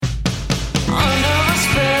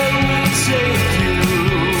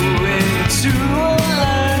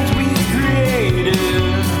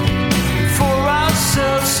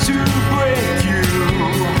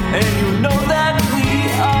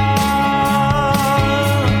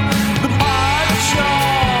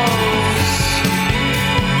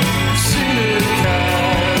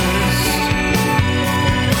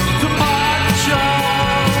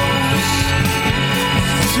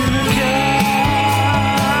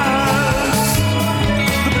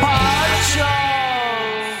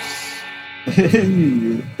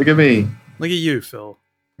Hey, look at me. Look at you, Phil.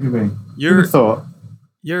 Look at me. You're Thought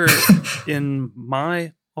you're in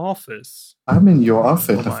my office. I'm in your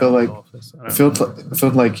office. Well, I feel like office. I feel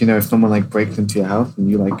like if someone like breaks into your house and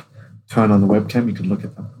you like turn on the webcam, you could look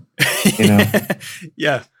at them.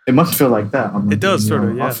 Yeah. It must feel like that. It does, in sort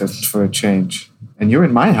your of, yeah. office for a change. And you're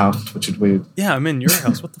in my house, which is weird. Yeah, I'm in your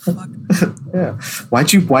house. What the fuck? Yeah.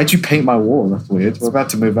 Why'd you paint my wall? That's weird. We're about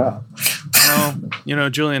to move out. Well,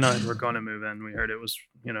 Julie and I were going to move in. We heard it was,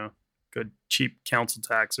 good cheap council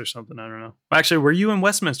tax or something. I don't know. Actually, were you in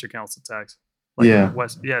Westminster council tax? Yeah.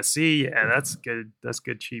 That's good. That's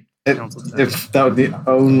good cheap council tax. If that was the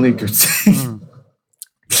only good thing.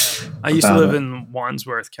 I used to live in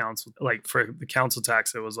Wandsworth Council. Like for the council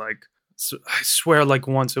tax, it was like, I swear, like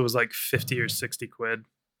once it was like 50 or 60 quid.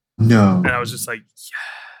 No. And I was just like,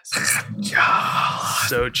 yes. Yeah.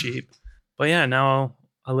 So cheap. But yeah, now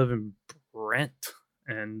I live in Brent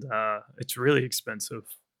and it's really expensive.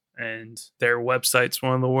 And their website's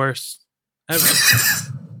one of the worst ever.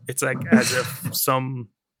 It's like as if some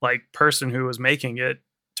like person who was making it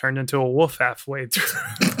turned into a wolf halfway through.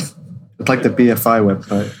 It's like the BFI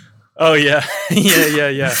website. Oh, yeah.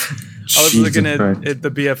 Yeah. I was looking at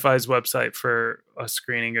the BFI's website for a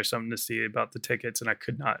screening or something to see about the tickets, and I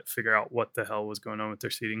could not figure out what the hell was going on with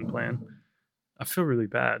their seating plan. I feel really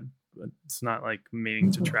bad, but it's not like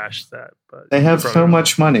meaning to trash that. But they have so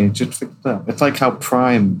much money. Just fix that. It's like how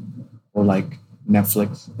Prime or like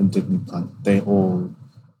Netflix and Disney Plus, they all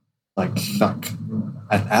like suck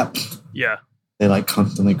at apps. Yeah. They like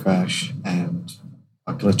constantly crash and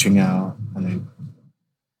are glitching out, and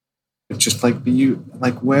it's just like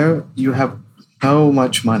where you have so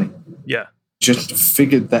much money. Yeah. Just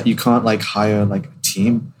figured that you can't like hire like a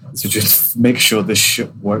team to just make sure this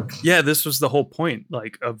shit works. Yeah, this was the whole point.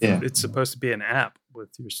 It's supposed to be an app with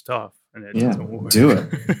your stuff, and it doesn't work. Do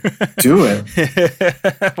it.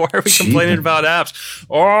 Why are we complaining about apps?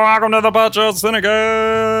 Welcome to the Bunch of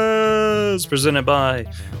Cynicals, presented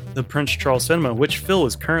by the Prince Charles Cinema, which Phil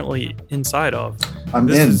is currently inside of.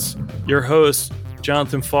 This is your host,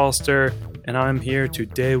 Jonathan Foster, and I'm here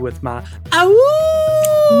today with my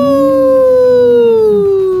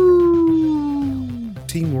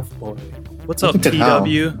Team Wolf Boy. What's up,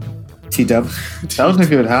 TW? That was a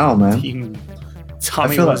good howl, man.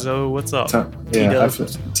 Tommy Wiseau, what's up?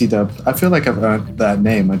 T-Dub. I feel like I've earned that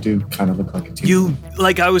name. I do kind of look like a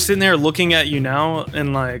T-Dub. I was sitting there looking at you now,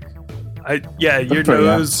 and your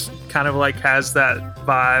nose kind of like has that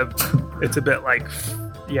vibe. It's a bit like,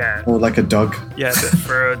 or like a dog. Yeah, a bit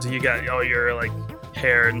furrowed. You got all your like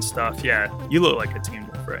hair and stuff. Yeah, you look like a Teen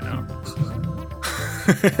Wolf right now.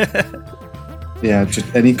 Yeah,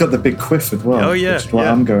 and he got the big quiff as well. Oh yeah, which is what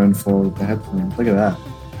I'm going for with the headphones. Look at that.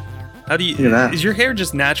 How do you? Look at that. Is your hair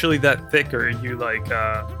just naturally that thick, or are you like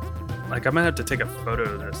I'm gonna have to take a photo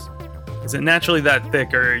of this? Is it naturally that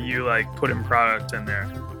thick, or are you like putting product in there?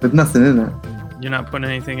 There's nothing in it. You're not putting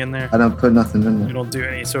anything in there? I don't put nothing in there. You don't do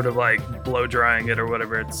any sort of like blow drying it or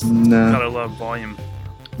whatever. It's gotta love volume.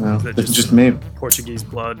 No, it's just me. Portuguese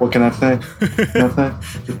blood. What can I say? Nothing.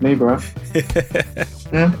 Just me, bro.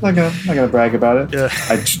 Yeah, not gonna brag about it. Yeah.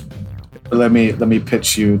 Let me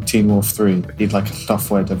pitch you Teen Wolf 3. He's like a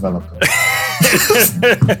software developer.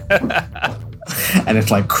 And it's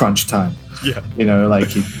like crunch time. Yeah. Like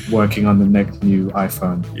he's working on the next new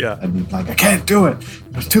iPhone. Yeah. And he's like, I can't do it.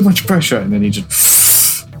 There's too much pressure. And then he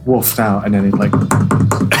just wolfed out. And then he's like,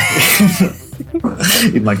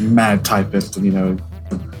 he's like mad typist. And,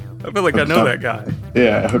 I feel like I know that guy.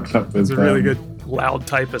 Yeah, hooked up with... He's a really good loud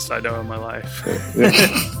typist I know in my life.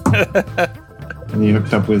 And he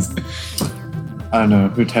hooked up with, I don't know,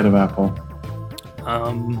 who's head of Apple?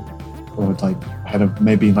 Or like head of,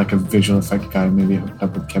 maybe like a visual effects guy, maybe hooked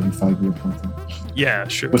up with Kevin Feige or something. Yeah,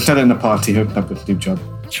 sure. We said it in a party, hooked up with Steve Jobs.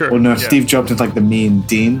 Sure. Or no, Steve Jobs is like the mean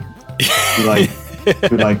dean. who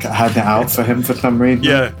had it out for him for some reason.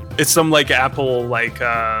 Yeah. It's some like Apple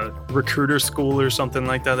recruiter school or something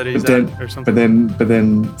like that he's at or something. But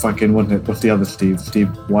then fucking what's the other Steve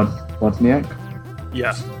Wozniak?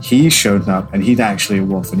 Yeah. He showed up and he's actually a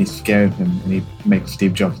wolf and he scared him and he makes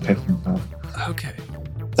Steve Jobs piss himself. Okay.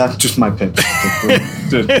 That's just my pitch.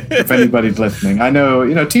 If anybody's listening. I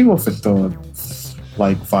know, Teen Wolf is still a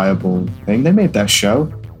viable thing. They made that show.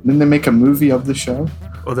 Didn't they make a movie of the show?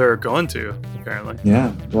 Oh, they're going to, apparently.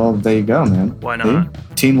 Yeah. Well, there you go, man. Why not?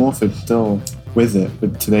 Teen Wolf is still with it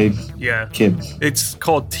with today's kids. It's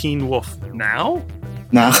called Teen Wolf now?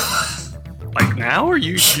 Now. Like now? Are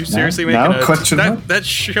you seriously making that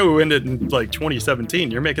show ended in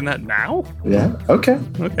 2017? You're making that now? Yeah. Okay.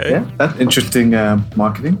 Yeah. That's interesting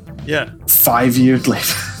marketing. Yeah. 5 years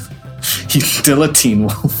later, he's still a Teen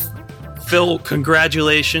Wolf. Phil,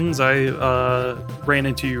 congratulations. I ran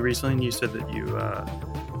into you recently and you said that you,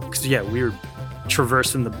 because we were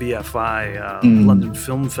traversing the BFI London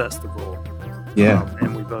Film Festival. Yeah.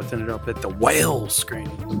 And we both ended up at the Whale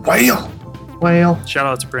screening. Whale. Shout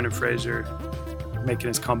out to Brendan Fraser making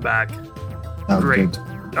his comeback. Oh, great. good.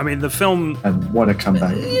 I mean, the film. And what a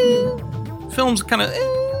comeback. Film's kind of.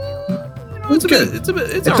 It's good. It's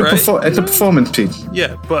all right. It's a performance piece.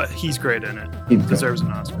 Yeah, but he's great in it. He deserves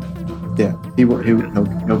an Oscar. Yeah,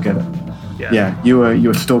 he'll get it. Yeah. You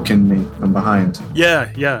were stalking me from behind.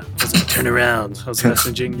 Yeah. I was like, turn around. I was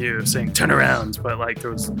messaging you saying turn around, but like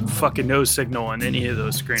there was fucking no signal on any of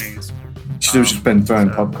those screenings. Should have just been throwing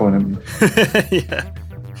popcorn at me. Yeah.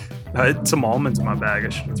 I had some almonds in my bag. I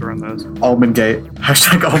should have thrown those. Almondgate.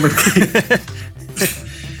 #Almondgate.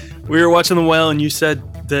 We were watching The Whale, and you said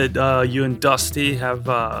that you and Dusty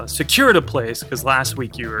have secured a place because last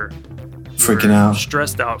week you were freaking out,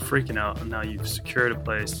 stressed out, freaking out, and now you've secured a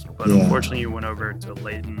place. But yeah. Unfortunately, you went over to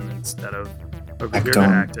Leighton instead of over here to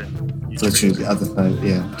Acton. Literally the other side.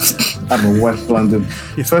 Yeah, I'm in West London.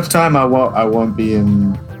 First time I won't be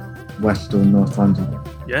in West or North London.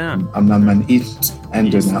 Yeah, I'm an East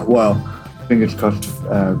Ender now. Well, fingers crossed.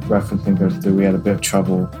 Referencing goes through. We had a bit of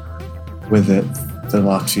trouble with it the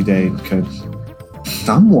last few days because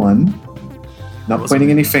someone, not pointing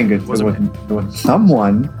any fingers, there was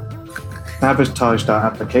someone sabotaged our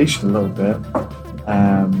application a little bit.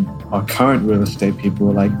 Our current real estate people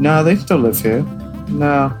were like, no, they still live here.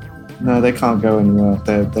 No, they can't go anywhere.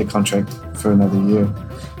 They contract for another year.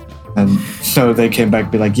 And so they came back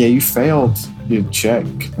and be like, yeah, you failed your check,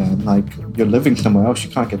 man. Like, you're living somewhere else. You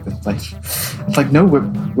can't get this place. It's like, no, we're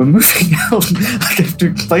moving out. I have to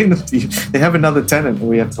explain this to you. They have another tenant and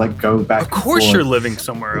we have to like go back. Of course you're living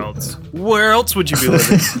somewhere else. Where else would you be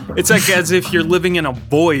living? It's like as if you're living in a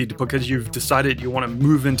void because you've decided you want to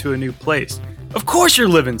move into a new place. Of course you're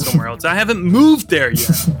living somewhere else. I haven't moved there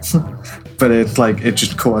yet. But it's like, it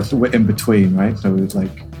just caught us in between, right? So it was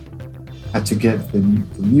like, had to get the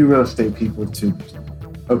new real estate people to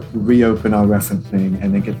reopen our referencing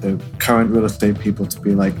and then get the current real estate people to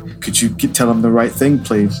be like, could you tell them the right thing,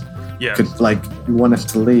 please? Yeah. Because like, you want us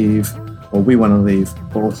to leave, or we want to leave,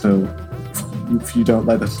 but also if you don't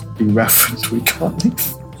let us be referenced, we can't leave.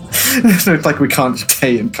 So it's like we can't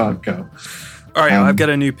stay and can't go. All right, I've got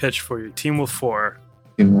a new pitch for you. Teen Wolf 4.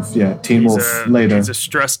 Teen Wolf, yeah. Teen Wolf later. He's a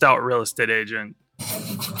stressed out real estate agent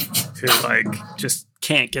who like just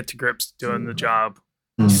can't get to grips doing the job.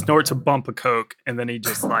 He snorts a bump of coke and then he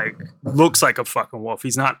just like looks like a fucking wolf.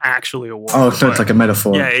 He's not actually a wolf. Oh, so it's like a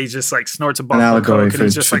metaphor. Yeah, he just like snorts a bump of coke and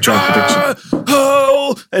he's just like,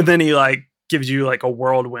 oh! And then he like gives you like a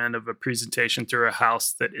whirlwind of a presentation through a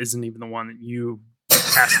house that isn't even the one that you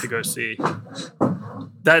asked to go see.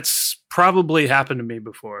 That's probably happened to me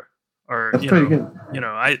before. Or that's pretty good.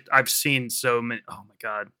 I've seen so many. Oh my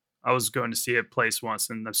God. I was going to see a place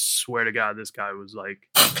once, and I swear to God, this guy was like...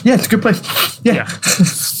 Yeah, it's a good place. Yeah.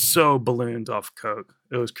 So ballooned off coke.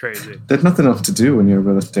 It was crazy. There's nothing else to do when you're a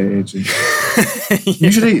real estate agent.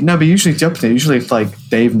 Usually it's up to Usually it's like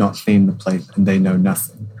they've not seen the place, and they know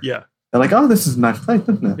nothing. Yeah. They're like, oh, this is a nice place,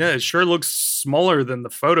 isn't it? Yeah, it sure looks smaller than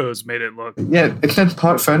the photos made it look. Yeah, it says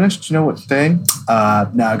part furnished. Do you know what's staying?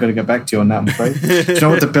 No, I've got to get back to you on that, I'm afraid. Do you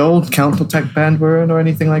know what the build council tax band we're in or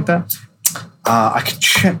anything like that? I can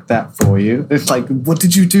check that for you. It's like, what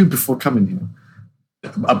did you do before coming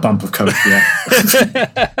here? A bump of coke, yeah.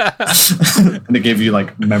 And they gave you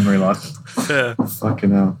like memory loss. Yeah.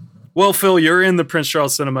 Fucking hell. Well, Phil, you're in the Prince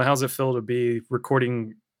Charles Cinema. How's it feel to be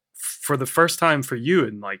recording for the first time for you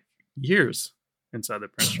in like years inside the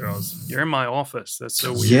Prince Charles? You're in my office. That's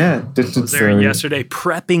so weird. Yeah, I was there yesterday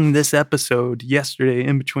prepping this episode yesterday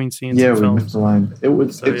in between scenes. Yeah, we missed the line.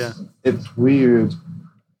 It's weird.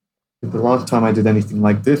 The last time I did anything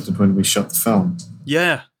like this was when we shot the film.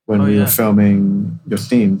 Yeah. When we were filming your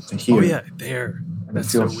scenes here. Oh, yeah, there. That's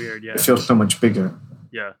so weird, yeah. It feels so much bigger.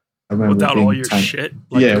 Yeah. Without all your shit.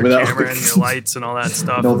 Like your camera and your lights and all that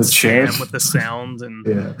stuff. And all the chairs. With the sound. And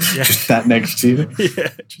yeah. Just that next to you. Yeah,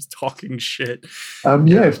 just talking shit.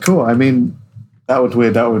 Yeah, it's cool. I mean, that was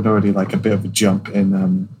weird. That was already like a bit of a jump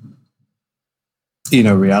in,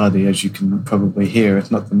 reality, as you can probably hear. It's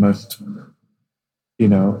not the most...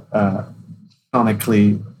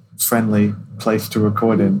 sonically friendly place to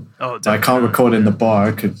record in. Oh, I can't record in the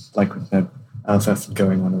bar because, like we said, LFS is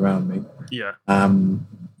going on around me. Yeah.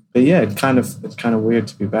 But yeah, it's kind of weird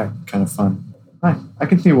to be back. Kind of fun. I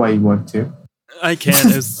can see why you want to. I can't.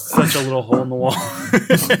 There's such a little hole in the wall.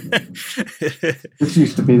 This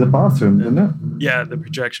used to be the bathroom, didn't it? Yeah, the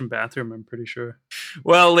projection bathroom, I'm pretty sure.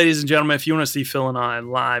 Well, ladies and gentlemen, if you want to see Phil and I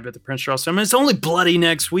live at the Prince Charles Cinema, it's only bloody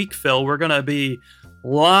next week, Phil. We're going to be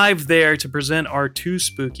live there to present our 2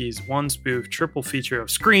 spookies, 1 spoof, triple feature of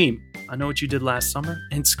Scream, I Know What You Did Last Summer,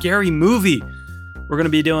 and Scary Movie. We're going to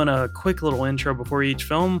be doing a quick little intro before each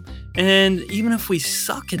film, and even if we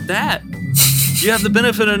suck at that, you have the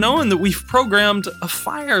benefit of knowing that we've programmed a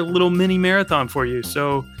fire little mini marathon for you.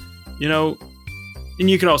 So, you know, and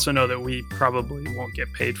you can also know that we probably won't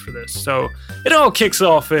get paid for this. So it all kicks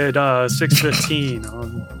off at 6:15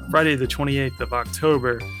 on Friday the 28th of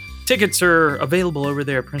October. Tickets are available over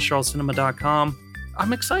there at princecharlescinema.com.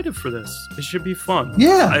 I'm excited for this. It should be fun.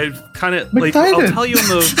 Yeah. I've kind of like, I'll tell you on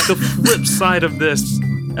the flip side of this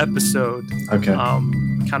episode. Okay.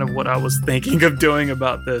 Kind of what I was thinking of doing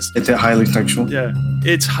about this. Is it highly sexual? Yeah,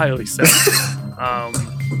 it's highly sexual.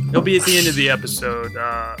 It'll be at the end of the episode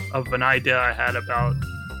of an idea I had about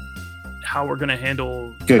how we're going to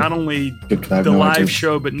handle not only the live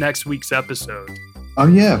show, but next week's episode. Oh,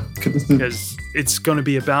 yeah. Because it's going to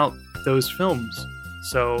be about those films.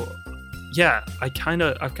 So, yeah, I've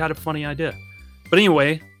got a funny idea. But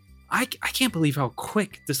anyway, I can't believe how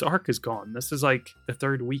quick this arc is gone. This is like the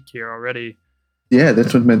 3rd week here already. Yeah,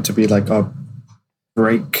 this was meant to be like our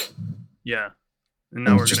break. Yeah. And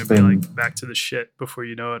now we're going to be like back to the shit before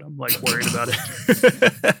you know it. I'm like worried about it.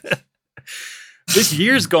 This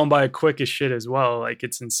year's gone by quick as shit as well. Like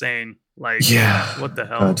it's insane. Like, what the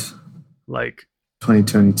hell? God. Like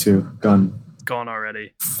 2022 gone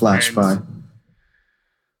already. Flash by.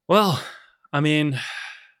 Well, I mean,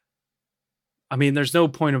 there's no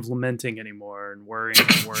point of lamenting anymore and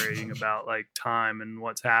worrying about like time and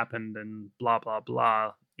what's happened and blah, blah,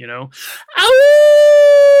 blah, you know? Ow!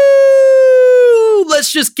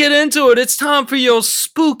 Let's just get into it. It's time for your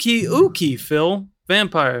spooky ookie, Phil.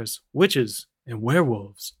 Vampires, witches, and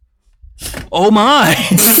werewolves. Oh my!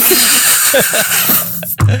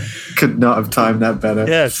 Could not have timed that better.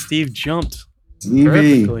 Yeah, Steve jumped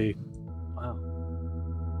Stevie. Perfectly. Wow.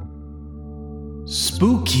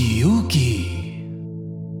 Spooky ookie.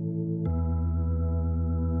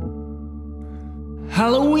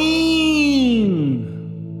 Halloween!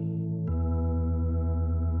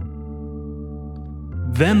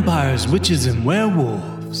 Vampires, witches, and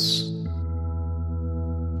werewolves.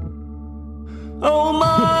 Oh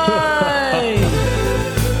my!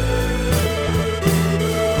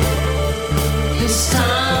 It's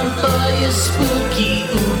time for your spooky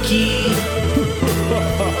ookie.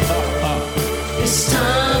 It's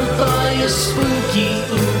time for your spooky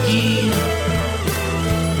ookie.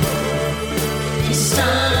 It's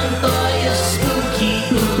time for your spooky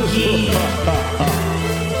ookie.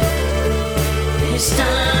 It's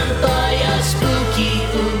time for your spooky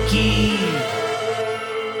ookie.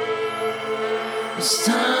 It's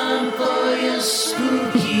time for your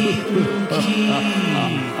spooky ookie.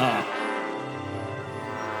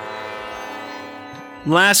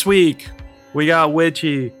 Last week, we got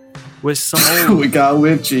witchy with some old... We got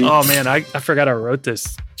witchy. Oh, man, I forgot I wrote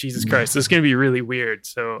this. Jesus Christ, this is going to be really weird.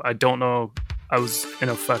 So I don't know. I was in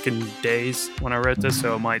a fucking daze when I wrote this,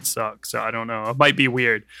 so it might suck. So I don't know. It might be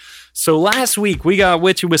weird. So last week, we got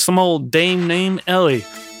witchy with some old dame named Ellie.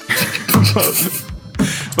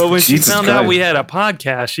 But when she found out we had a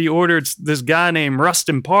podcast, she ordered this guy named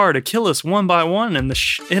Rustin Parr to kill us one by one in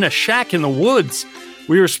a shack in the woods.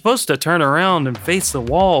 We were supposed to turn around and face the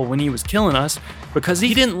wall when he was killing us because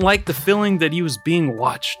he didn't like the feeling that he was being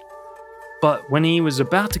watched. But when he was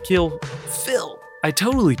about to kill Phil, I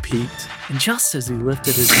totally peeked, and just as he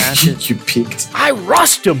lifted his hatchet, You peeked. I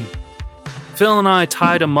rushed him! Phil and I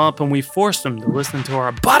tied him up, and we forced him to listen to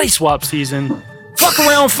our body swap season. Fuck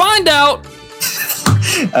around, find out!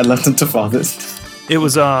 I left him to fathers. It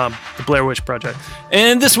was the Blair Witch Project.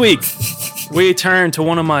 And this week, we turn to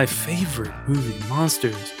one of my favorite movie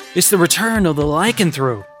monsters. It's the return of the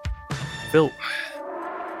lycanthrope. Phil,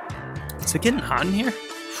 is it getting hot in here?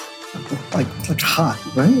 Like hot,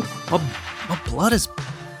 right? My blood is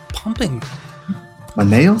pumping. My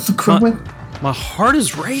nails are crumbling. My heart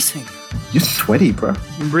is racing. You're sweaty, bro.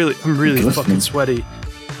 I'm really fucking sweaty.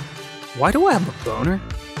 Why do I have a boner?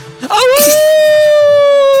 Oh!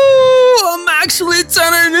 I'm actually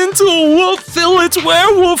turning into a wolf, Phil. It's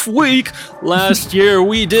werewolf week. Last year,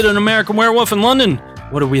 we did an American Werewolf in London.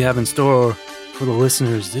 What do we have in store for the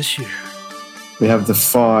listeners this year? We have the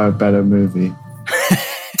far better movie.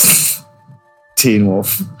 Teen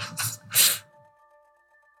Wolf.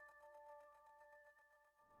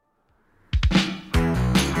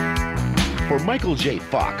 For Michael J.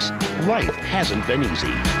 Fox, life hasn't been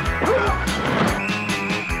easy.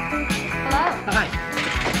 Hi.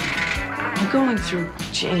 I'm going through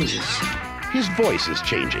changes. His voice is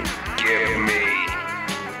changing. Give me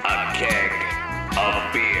a keg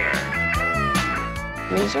of beer.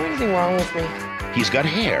 Is there anything wrong with me? He's got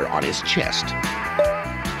hair on his chest.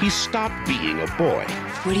 He's stopped being a boy.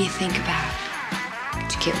 What do you think about?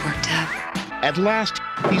 To get worked up? At last,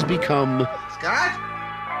 he's become Scott?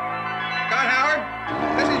 Scott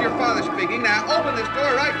Howard? This is your father speaking. Now open this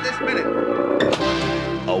door right this minute.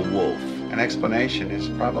 a wolf. An explanation is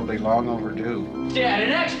probably long overdue. Dad,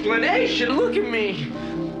 an explanation? Look at me.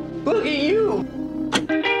 Look at you.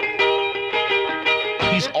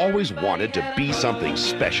 He's always wanted to be something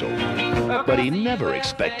special, but he never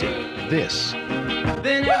expected this.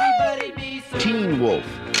 Then everybody be so Teen Wolf.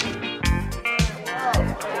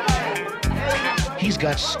 He's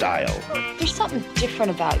got style. There's something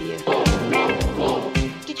different about you.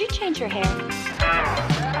 Did you change your hair?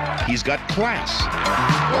 He's got class.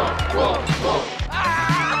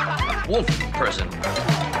 wolf person.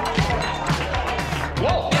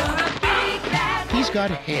 He's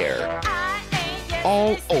got hair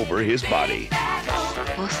all over his body.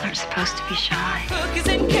 Wolves aren't supposed to be shy.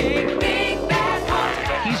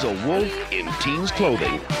 He's a wolf in teen's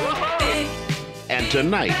clothing. And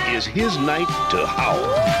tonight is his night to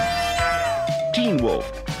howl. Teen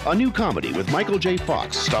Wolf, a new comedy with Michael J.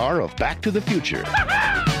 Fox, star of Back to the Future.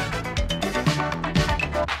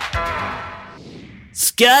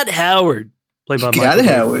 Scott Howard, played by Scott Michael J.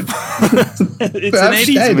 Howard. It's an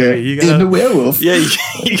 80s movie. You in gotta, the werewolf. yeah,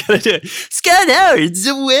 you gotta do it. Scott Howard's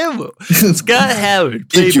a werewolf. Scott Howard,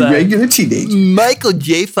 played It's your by regular teenager. Michael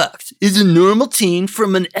J. Fox, is a normal teen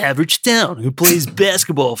from an average town who plays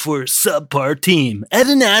basketball for a subpar team at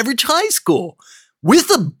an average high school with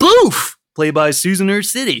a boof, played by Susan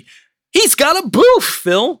City. He's got a boof,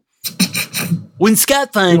 Phil. When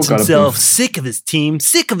Scott finds Got a himself boof. sick of his team,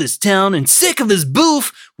 sick of his town, and sick of his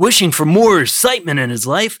boof, wishing for more excitement in his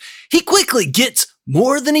life, he quickly gets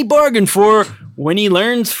more than he bargained for when he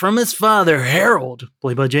learns from his father, Harold,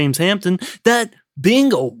 played by James Hampton, that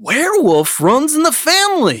being a werewolf runs in the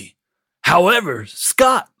family. However,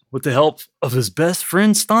 Scott, with the help of his best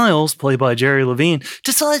friend Styles, played by Jerry Levine,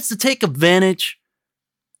 decides to take advantage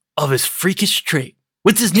of his freakish trait.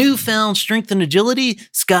 With his newfound strength and agility,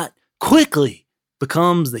 Scott quickly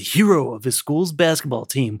becomes the hero of his school's basketball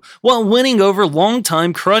team while winning over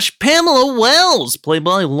longtime crush Pamela Wells, played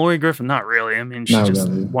by Lori Griffin. Not really. I mean, she Not just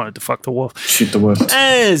really. wanted to fuck the wolf. Shoot the wolf.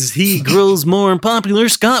 As he grows more unpopular,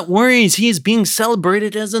 Scott worries he is being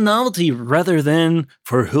celebrated as a novelty rather than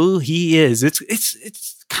for who he is.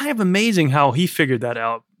 It's kind of amazing how he figured that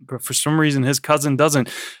out, but for some reason his cousin doesn't.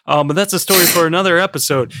 But that's a story for another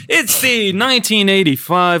episode. It's the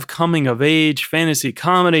 1985 coming-of-age fantasy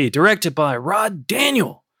comedy directed by Rod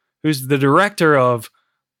Daniel, who's the director of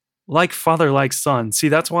Like Father, Like Son. See,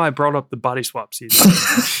 that's why I brought up the Body Swap season.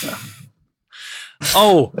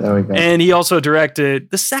 Oh, There we go. and he also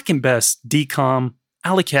directed the second best DCOM,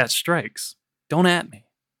 Alley Cat Strikes. Don't at me.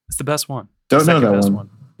 It's the best one. Don't know Second that best one.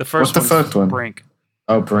 The first What's the one's first one? Brink.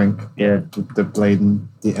 Oh, Brink. Yeah. The Bladen,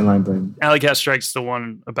 the inline Bladen. Alley Cat Strikes the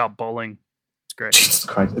one about bowling. It's great. Jesus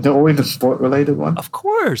Christ. Are there always a sport-related one? Of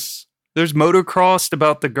course. There's Motocrossed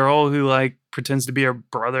about the girl who like pretends to be her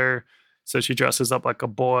brother, so she dresses up like a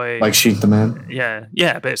boy. Like Sheep the Man?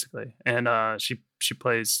 yeah, basically. And she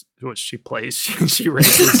plays she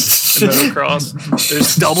races in motocross.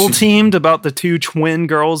 There's Double Teamed about the two twin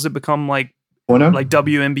girls that become like Porno?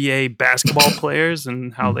 WNBA basketball players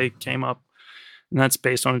and how they came up. And that's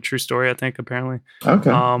based on a true story, I think, apparently.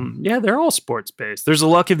 Okay. Yeah, they're all sports based. There's a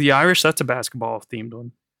Lucky of the Irish, that's a basketball themed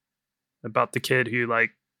one. About the kid who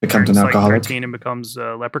like Becomes an turns, alcoholic? 13 and becomes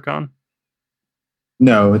a leprechaun.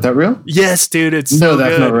 No, is that real? Yes, dude, it's No, so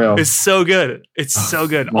that's good. not real. It's so good. It's so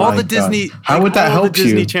good. All my the God. Disney How would that all help the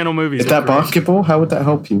Disney you? Channel movies. Is are that great. basketball? How would that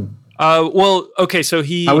help you? Well, okay, so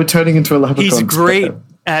How would turning into a leprechaun? he's great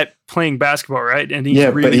at playing basketball, right? And he's Yeah,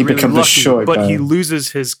 but really, he really becomes a lucky, short but guy. he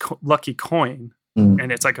loses his lucky coin, Mm.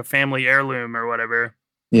 and it's like a family heirloom or whatever.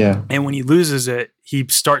 Yeah. And when he loses it, he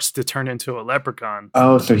starts to turn into a leprechaun.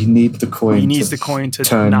 Oh, so he needs the coin. He needs the coin to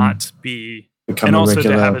turn- not be become and a also to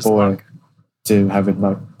regular have his boy luck. to have it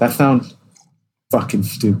luck. That sounds fucking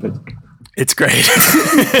stupid. It's great.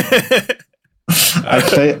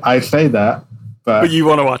 I say that, but But you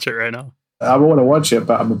want to watch it right now. I want to watch it,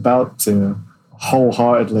 but I'm about to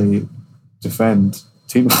wholeheartedly defend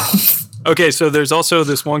Teen Wolf. Okay, so there's also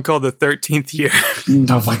this one called The 13th Year.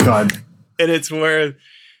 Oh my god. And it's where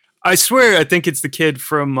I swear I think it's the kid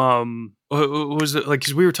from what was it like?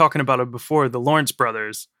 Because we were talking about it before, the Lawrence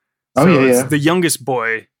brothers. Oh, So yeah, it's yeah. the youngest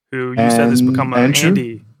boy who you said has And become Andrew?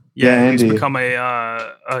 Andy. Yeah, he's Andy. become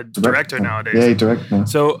a director nowadays. Yeah, he directs now.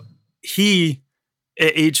 So he,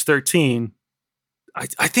 at age 13,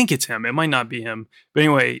 I think it's him. It might not be him. But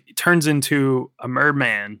anyway, turns into a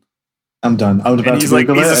merman. I'm done. I was about And to he's like,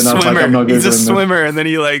 Google he's it, a and I was like, I'm not swimmer. He's a Googling this. swimmer. And then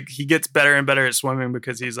he gets better and better at swimming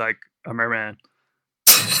because he's like a merman.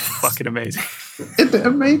 Fucking amazing. Isn't it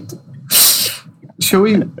amazing?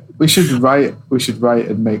 We should write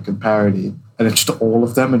and make a parody, and it's just all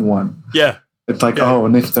of them in one. Yeah. It's like, Yeah.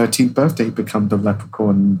 on his 13th birthday, he becomes the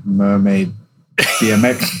leprechaun mermaid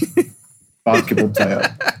BMX basketball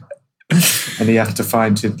player. And he has to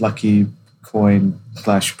find his lucky coin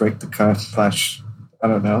 / break the curse / I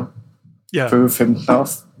don't know, Yeah. prove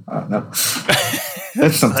himself. I don't know.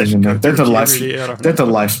 There's something in there. There's a life. Puberty, I don't know. There's a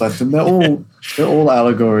life lesson. They're all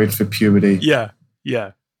allegories for puberty. Yeah.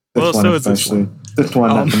 Yeah. This Well, one so is this especially. one. This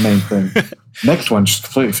one, that's the main thing. Next one, just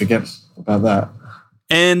completely forget about that.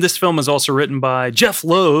 And this film is also written by Jeff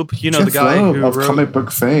Loeb, the Jeff guy Loeb who of wrote comic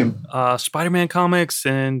book fame. Spider-Man comics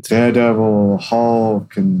and Daredevil,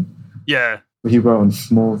 Hulk, and yeah. he wrote in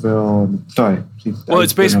Smallville. Sorry. Well,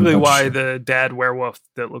 it's basically why the dad werewolf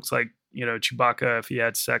that looks like, Chewbacca if he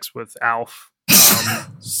had sex with Alf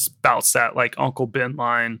spouts that like Uncle Ben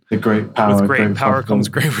line. The great power. With great power comes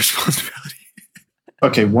responsibility. great responsibility.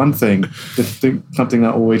 Okay, one thing. Something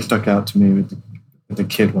that always stuck out to me with the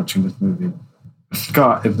kid watching this movie.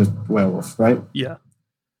 Scott is the werewolf, right? Yeah.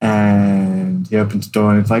 And he opens the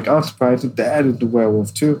door and it's like, oh, surprise, his dad is the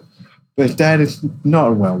werewolf too. But his dad is not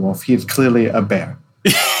a werewolf. He is clearly a bear.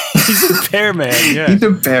 He's a bear man, yeah. He's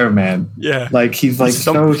a bear man. Yeah. Like, he's like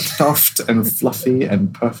so soft and fluffy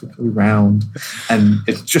and perfectly round. And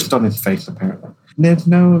it's just on his face, apparently. There's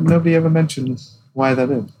nobody ever mentions why that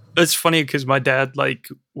is. It's funny because my dad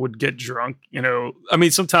would get drunk, I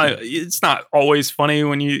mean, sometimes it's not always funny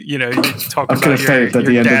when you talk I was gonna about say your it at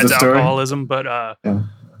the end of the dad's story. alcoholism, but Yeah.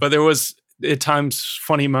 but there was at times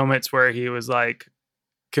funny moments where he was like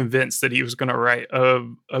convinced that he was going to write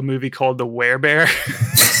a movie called The Werebear.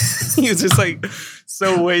 He was just like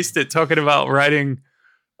so wasted talking about writing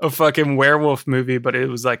a fucking werewolf movie, but it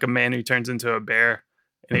was like a man who turns into a bear,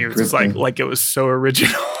 and he was just like it was so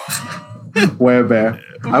original. Werebear.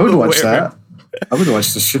 I would watch Werebear. that. I would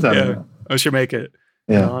watch the shit out of Yeah, that. I should make it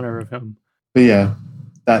in Yeah. honor of him. But yeah,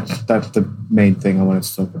 that's the main thing I wanted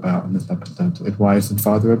to talk about in this episode. Is why is his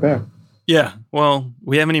father a bear? Yeah, well,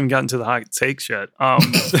 we haven't even gotten to the hot takes yet.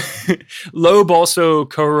 Loeb also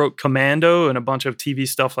co-wrote Commando and a bunch of TV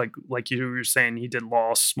stuff like you were saying. He did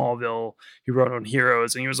Lost, Smallville. He wrote on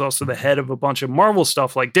Heroes, and he was also the head of a bunch of Marvel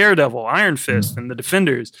stuff like Daredevil, Iron Fist, and The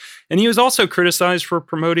Defenders. And he was also criticized for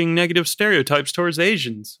promoting negative stereotypes towards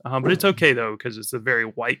Asians. But it's okay though because it's a very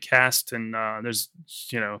white cast, and there's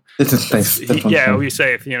This is safe. This one's yeah, safe. we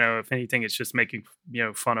say if anything, it's just making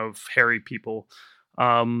fun of hairy people.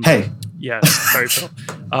 Hey, Yeah, sorry, Phil.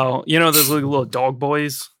 Oh, those little dog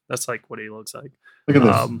boys? That's like what he looks like. look at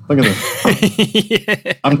this. Look at this.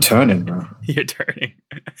 Yeah, I'm turning, bro. you're turning.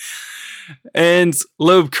 And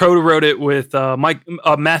Loeb co-wrote it with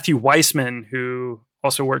Matthew Weissman, who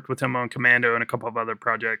also worked with him on Commando and a couple of other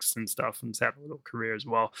projects and stuff, and he's had a little career as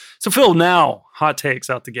well. So, Phil, now hot takes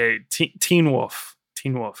out the gate. Teen Wolf.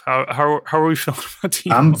 Teen Wolf. How are we feeling about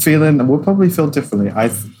Teen Wolf? We'll probably feel differently.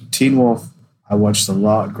 Teen Wolf, I watched a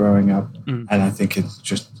lot growing up, and I think it's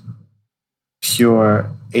just pure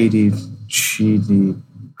 80s cheesy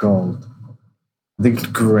gold. I think it's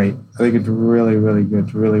great. I think it's really, really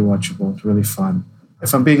good, really watchable, it's really fun.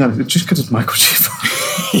 If I'm being honest, it's just because it's Michael J.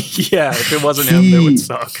 Fox. Yeah, if it wasn't him, it would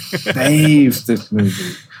suck. Saves this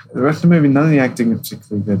movie. The rest of the movie, none of the acting is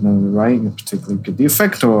particularly good, none of the writing is particularly good. The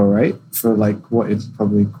effects are all right for what is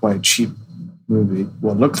probably quite a cheap movie.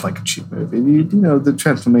 Well, it looks like a cheap movie. The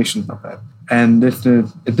transformation's not bad. And is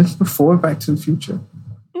this before Back to the Future?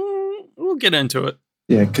 We'll get into it.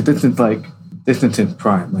 Yeah, because this is in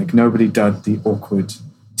prime. Like, nobody does the awkward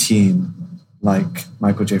teen like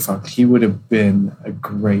Michael J. Fox. He would have been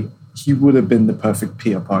the perfect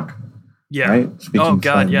Peter Parker. Yeah. Right? Speaking Oh of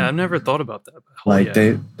God, Spider-Man. yeah. I've never thought about that. Like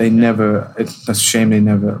they never. It's a shame they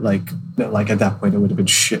never like at that point it would have been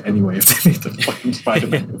shit anyway if they made the fucking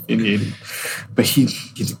Spider-Man movie in the 80s. But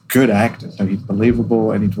he's a good actor. So he's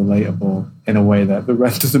believable and he's relatable in a way that the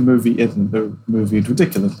rest of the movie isn't. The movie is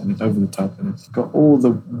ridiculous and it's over the top and it's got all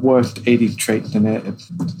the worst 80s traits in it. It's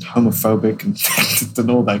homophobic and sexist and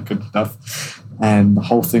all that good stuff. And the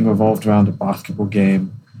whole thing revolved around a basketball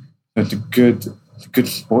game. It's a good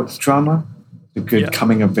sports drama. A good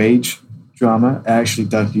coming of age drama. It actually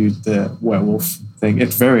does use the werewolf thing.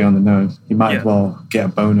 It's very on the nose. He might as well get a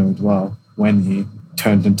boner as well when he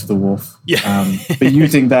turned into the wolf. Yeah. But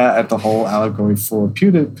using that at the whole allegory for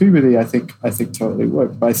puberty, I think totally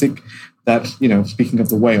worked. But I think that, speaking of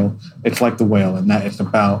the whale, it's like the whale, and that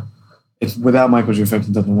it's without Michael J. Fox,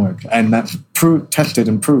 it doesn't work. And that's tested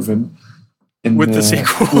and proven with the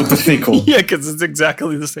sequel. With the sequel. Yeah, because it's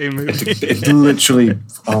exactly the same movie. It's literally,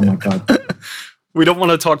 oh my God. We don't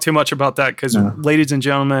want to talk too much about that because, ladies and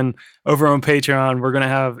gentlemen, over on Patreon, we're going to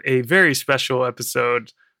have a very special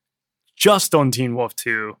episode just on Teen Wolf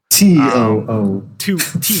 2. T-O-O.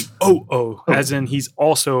 T-O-O, as in he's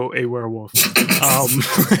also a werewolf.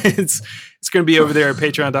 It's going to be over there at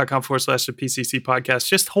patreon.com/the PCC podcast.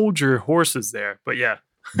 Just hold your horses there. But yeah.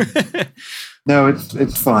 No,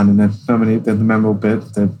 it's fun. And there's so many, there's the memorable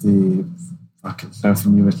bit that the fucking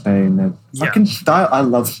something you were saying, that fucking Style. I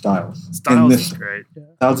love Styles. Styles is great. Yeah.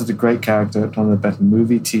 Styles is a great character. It's one of the best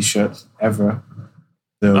movie t-shirts ever.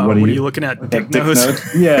 What are you looking at? Dick Nose?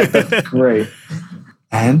 Yeah, that's great.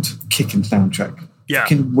 And kicking soundtrack. Yeah.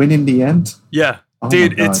 Can win in the end. Yeah. Oh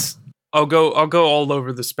dude, I'll go all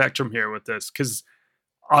over the spectrum here with this, because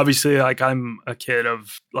obviously, like, I'm a kid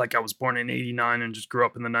of, like, I was born in 89 and just grew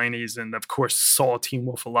up in the 90s, and of course saw Teen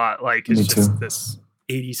Wolf a lot. Like, it's just this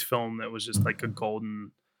 80s film that was just like a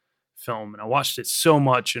golden film, and I watched it so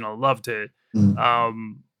much and I loved it.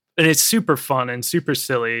 And it's super fun and super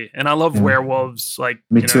silly, and I love werewolves. Like,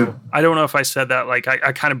 Me too. I don't know if I said that. Like,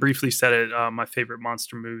 I kind of briefly said it. My favorite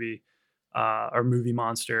monster movie, or movie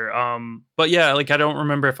monster. But yeah, like, I don't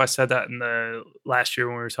remember if I said that in the last year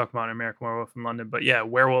when we were talking about American Werewolf in London. But yeah,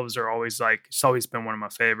 werewolves are always, like, it's always been one of my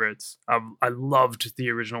favorites. I loved the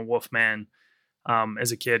original Wolfman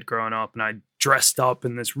as a kid growing up, and I dressed up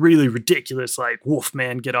in this really ridiculous, like,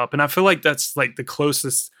 Wolfman get up, and I feel like that's, like, the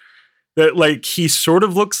closest that, like, he sort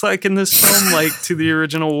of looks like in this film, like, to the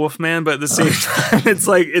original Wolfman, but at the same time, it's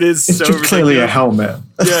like, it is it's so just clearly a helmet.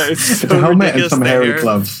 Yeah, it's so a helmet and ridiculous, some the hairy hair.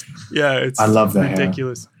 gloves. Yeah, it's I love that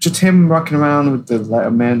ridiculous. Hair. Just him rocking around with the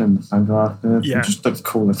Letterman and the sunglasses. Yeah. It just looks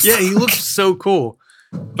cool as Yeah, he looks so cool.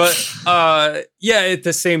 But yeah, at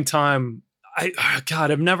the same time,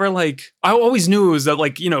 I've never, like, I always knew it was that,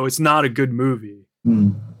 like, it's not a good movie.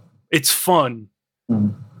 It's fun.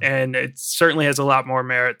 And it certainly has a lot more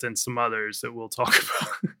merit than some others that we'll talk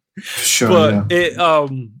about. Sure. But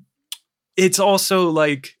it's also,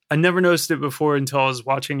 like, I never noticed it before until I was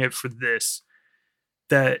watching it for this,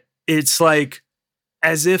 that it's like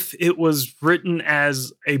as if it was written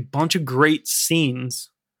as a bunch of great scenes,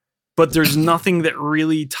 but there's nothing that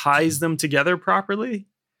really ties them together properly.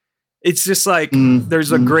 It's just like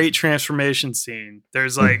there's a great transformation scene.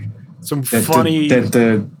 There's, like, some funny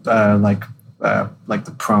like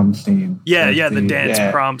the prom scene. Yeah, the dance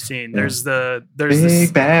prom scene. Yeah. There's Big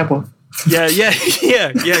this, bad wolf. yeah.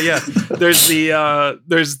 There's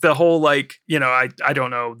the whole, like, I don't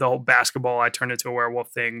know, the whole basketball, I turned into a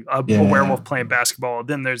werewolf thing, a werewolf playing basketball.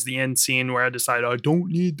 Then there's the end scene where I decide I don't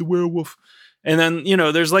need the werewolf. And then,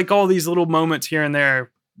 there's, like, all these little moments here and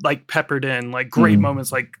there, like, peppered in, like, great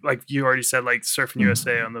moments, like you already said, like Surfing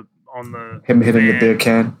USA on the him hitting the beer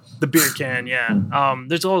can. The beer can, yeah.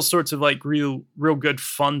 There's all sorts of, like, real good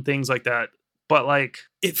fun things like that. But, like,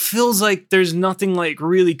 it feels like there's nothing, like,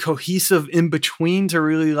 really cohesive in between to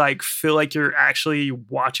really, like, feel like you're actually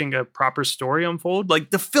watching a proper story unfold.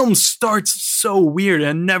 Like, the film starts so weird.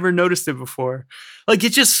 I never noticed it before. Like,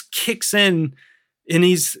 it just kicks in, and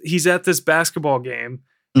he's at this basketball game.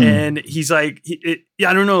 And he's like,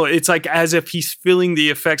 I don't know. It's like as if he's feeling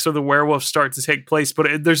the effects of the werewolf start to take place,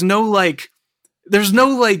 but there's no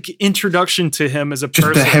introduction to him as a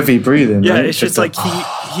person. Just the heavy breathing. Yeah, right? it's just like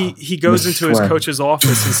he goes into his coach's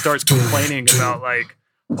office and starts complaining about, like,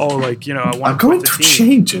 oh, like, I want I'm going through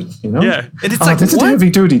changes, Yeah, and it's like, this is a heavy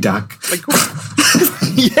duty, Doc. Like,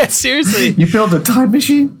 yeah, seriously. You build a time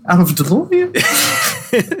machine out of a DeLorean?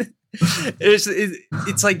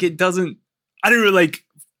 It's like it doesn't. I don't know. Like,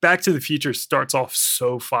 Back to the Future starts off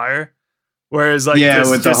so fire, whereas, like,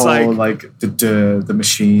 with the whole, like the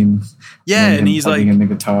machine. Yeah, and he's like in the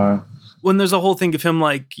guitar. When there's a whole thing of him,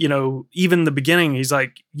 like, even the beginning, he's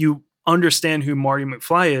like, you understand who Marty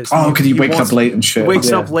McFly is. Oh, because he wakes up late and shit. He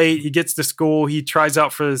wakes up late. He gets to school. He tries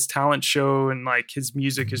out for his talent show, and, like, his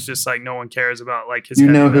music is just like no one cares about. Like, his who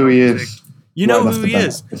he music. is. You know who he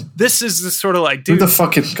is. This is the sort of, like, dude. Who the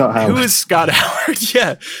fuck is Scott Howard? Who is Scott Howard?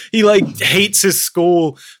 Yeah. He, like, hates his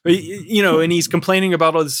school, but, and he's complaining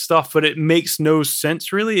about all this stuff, but it makes no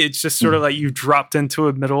sense, really. It's just sort of like you dropped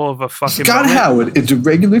into the middle of a fucking Scott Howard is a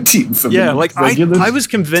regular team from like, I was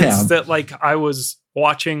convinced that, like, I was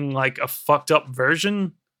watching, like, a fucked up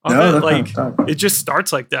version of it. Like, it just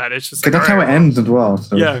starts like that. It's just like, that's how it ends as well.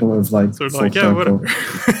 So yeah. Sort of like, yeah, whatever.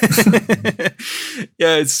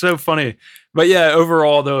 Yeah, it's so funny. But yeah,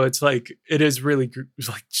 overall though, it's like it is really it's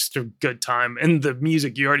like just a good time. And the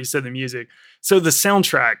music, you already said the music. So the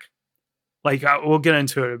soundtrack, like we'll get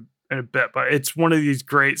into it in a bit, but it's one of these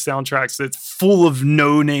great soundtracks that's full of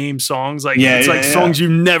no-name songs. Like it's like songs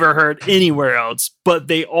you've never heard anywhere else, but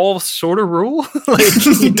they all sort of rule. Like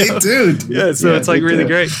They do. Yeah, so it's like really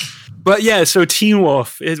great. But yeah, so Teen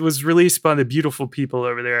Wolf, it was released by the beautiful people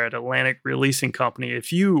over there at Atlantic Releasing Company.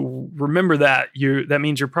 If you remember that, that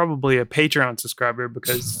means you're probably a Patreon subscriber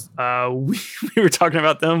because we were talking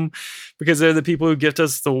about them because they're the people who gift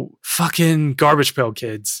us the fucking Garbage Pail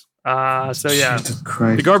Kids. So yeah,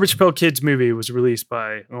 the Garbage Pail Kids movie was released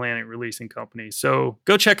by Atlantic Releasing Company. So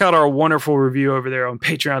go check out our wonderful review over there on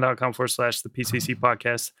patreon.com/the PCC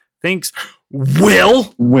podcast. Thanks,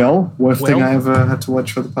 Will. Worst thing I ever had to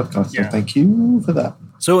watch for the podcast. So thank you for that.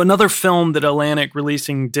 So another film that Atlantic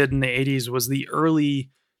Releasing did in the 80s was the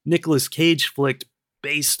early Nicolas Cage flick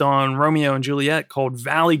based on Romeo and Juliet called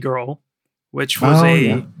Valley Girl, which was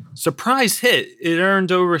a surprise hit. It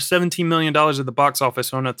earned over $17 million at the box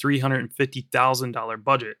office on a $350,000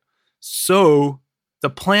 budget. So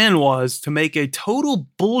the plan was to make a total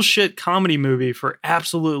bullshit comedy movie for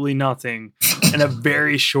absolutely nothing in a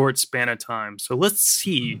very short span of time. So let's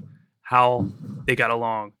see how they got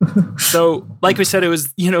along. So like we said, it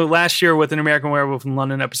was, last year with An American Werewolf in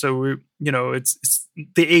London episode, it's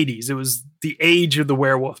the 80s. It was the age of the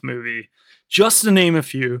werewolf movie, just to name a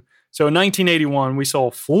few. So in 1981, we saw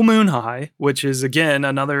Full Moon High, which is, again,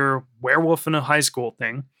 another werewolf in a high school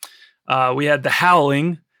thing. We had The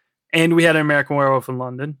Howling, and we had An American Werewolf in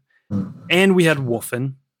London, and we had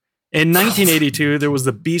Wolfen. In 1982, there was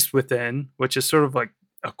The Beast Within, which is sort of like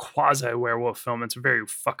a quasi-werewolf film. It's a very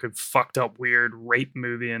fucking fucked up, weird rape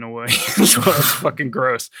movie in a way. It's fucking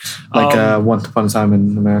gross. Like Once Upon a Time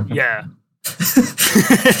in America. Yeah.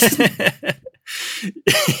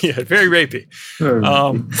 Yeah, very rapey.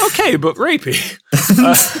 Okay, but rapey.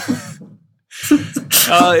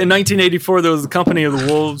 In 1984, there was The Company of the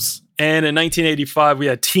Wolves. And in 1985, we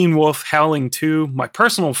had Teen Wolf, Howling 2, my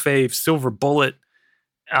personal fave, Silver Bullet.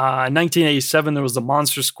 In 1987, there was The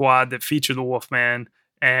Monster Squad that featured the Wolfman.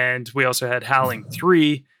 And we also had Howling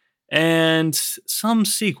 3 and some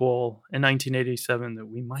sequel in 1987 that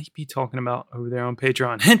we might be talking about over there on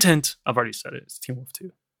Patreon. Hint, hint. I've already said it. It's Teen Wolf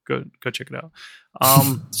 2. Go check it out.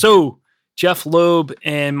 So Jeff Loeb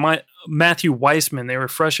and Matthew Weissman, they were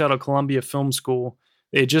fresh out of Columbia Film School.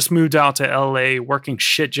 They had just moved out to LA working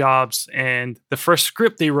shit jobs. And the first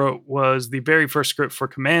script they wrote was the very first script for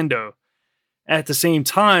Commando. At the same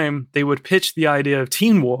time, they would pitch the idea of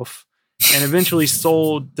Teen Wolf and eventually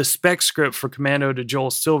sold the spec script for Commando to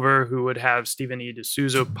Joel Silver, who would have Stephen E.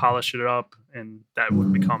 D'Souza polish it up, and that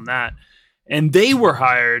would become that. And they were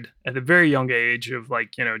hired at a very young age of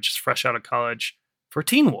just fresh out of college for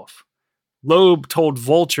Teen Wolf. Loeb told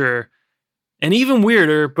Vulture, and even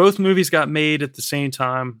weirder, both movies got made at the same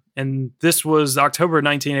time. And this was October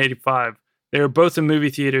 1985. They were both in movie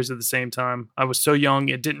theaters at the same time. I was so young,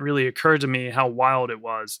 it didn't really occur to me how wild it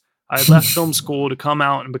was. I had left film school to come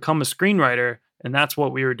out and become a screenwriter, and that's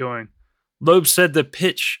what we were doing. Loeb said the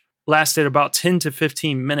pitch lasted about 10 to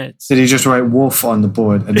 15 minutes. Did he just write Wolf on the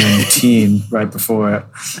board and then teen right before it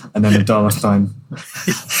and then $sign?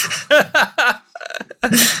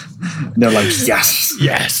 They're like, yes.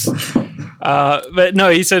 Yes. But no,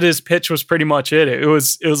 he said his pitch was pretty much it. It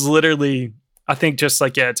was literally, I think, just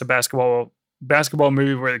like, it's a basketball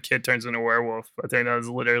movie where the kid turns into a werewolf. I think that was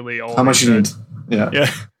literally all. How much you need? Yeah.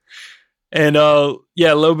 And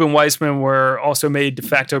Loeb and Weissman were also made de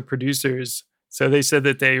facto producers. So they said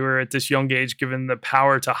that they were at this young age given the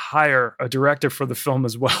power to hire a director for the film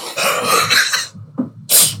as well.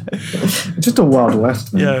 Just a Wild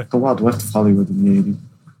West, man. Yeah. The Wild West of Hollywood in the 80s.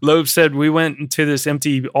 Loeb said, we went into this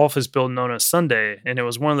empty office building on a Sunday, and it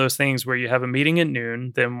was one of those things where you have a meeting at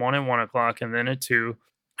noon, then one at 1 o'clock, and then at 2.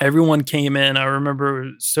 Everyone came in, I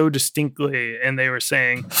remember so distinctly, and they were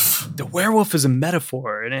saying, the werewolf is a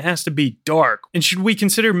metaphor, and it has to be dark. And should we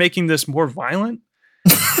consider making this more violent?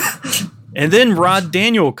 And then Rod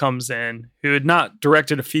Daniel comes in, who had not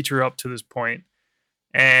directed a feature up to this point,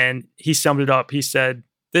 and he summed it up. He said,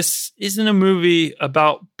 this isn't a movie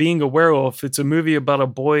about being a werewolf. It's a movie about a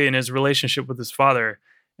boy and his relationship with his father.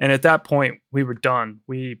 And at that point, we were done.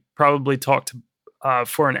 We probably talked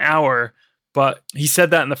for an hour, but he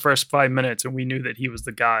said that in the first 5 minutes, and we knew that he was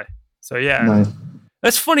the guy. So, yeah. Nice.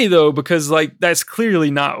 That's funny, though, because that's clearly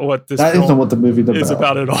not what this film isn't what the movie is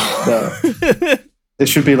about at all. No. It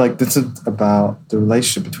should be like, this is about the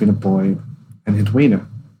relationship between a boy and Edwina.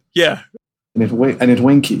 Yeah. And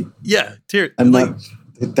Edwinky. Yeah. And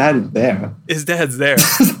his dad is there. His dad's there.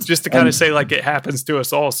 Just to kind of say, it happens to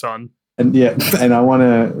us all, son. And and I want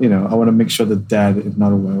to make sure the dad is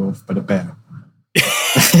not a werewolf, but a bear.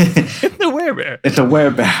 The werebear. It's a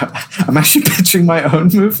werebear. I'm actually pitching my own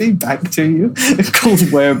movie back to you. It's called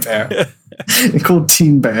Werebear. It's called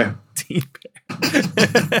Teen Bear. Teen Bear.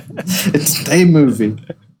 It's a movie,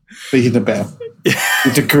 but he's a bear.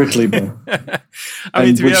 He's a grizzly bear. I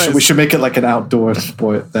mean, to be honest, we should make it like an outdoor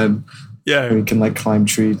sport then. Yeah, we can like climb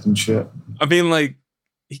trees and shit. I mean, like,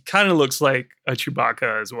 he kind of looks like a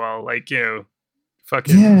Chewbacca as well. Like,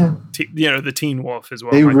 fucking, the Teen Wolf as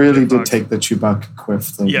well. They really did take the Chewbacca quiff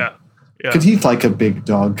thing. Yeah. Because he's like a big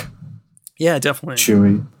dog. Yeah, definitely.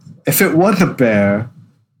 Chewy. If it was a bear,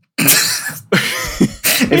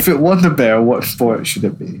 what sport should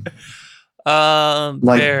it be?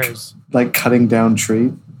 Bears. Like cutting down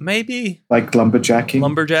trees? Maybe. Like lumberjacking?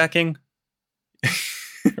 Lumberjacking.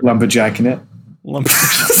 Lumberjacking it?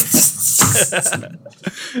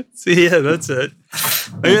 See, yeah, that's it.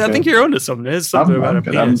 I think you're onto something. There's something about a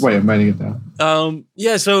penis. I'm writing it down.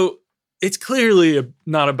 So it's clearly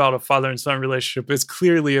not about a father and son relationship. It's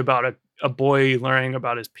clearly about a boy learning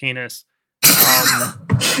about his penis.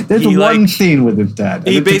 There's one scene with his dad.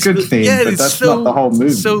 And it's a good scene, but that's not the whole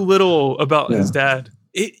movie. So little about his dad.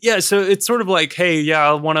 So it's sort of like, hey,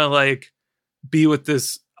 I want to like be with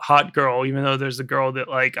this hot girl, even though there's a girl that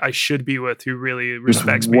like I should be with who really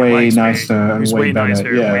respects me, way likes nicer, me, who's way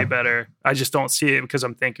nicer, yeah. way better. I just don't see it because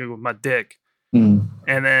I'm thinking with my dick, and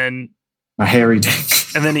then my hairy dick,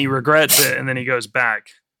 and then he regrets it, and then he goes back.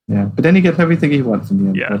 Yeah, but then he gets everything he wants in the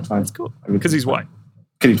end. Yeah, that's cool because he's white.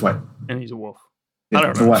 Because he's white, and he's a wolf. Yeah, I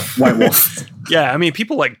don't know, white wolf. Yeah, I mean,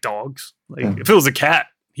 people like dogs. Like if it was a cat,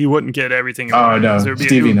 he wouldn't get everything. Oh no, it would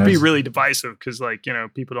be really divisive because like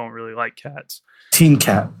people don't really like cats. Teen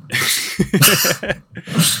cat.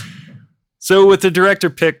 So with the director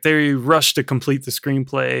pick, they rushed to complete the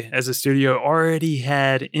screenplay as the studio already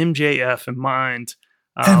had MJF in mind.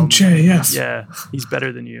 MJF. Yeah, he's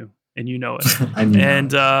better than you, and you know it. I knew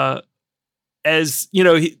and as you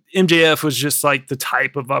know, MJF was just like the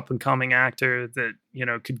type of up and coming actor that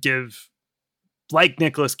could give, like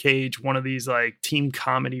Nicolas Cage, one of these like team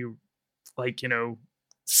comedy, like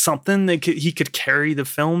something that he could carry the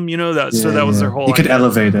film. That was their whole. He could idea.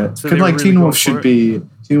 elevate it. So Could like really Teen Wolf should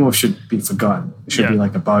be forgotten. It should be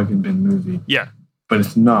like a bargain bin movie. Yeah, but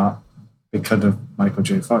it's not because of Michael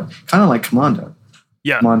J. Fox. Kind of like Commando.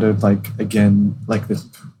 Yeah, Commando, like again, like this.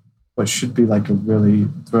 What should be like a really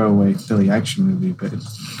throwaway, silly action movie, but it's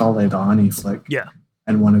a solid Arnie flick. Yeah,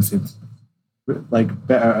 and one of his like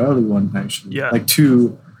better early ones actually. Yeah, like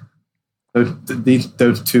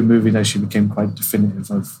those two movies actually became quite definitive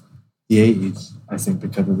of the 80s, I think,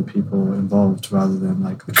 because of the people involved rather than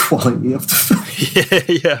like the quality of the film.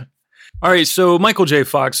 Yeah. All right, so Michael J.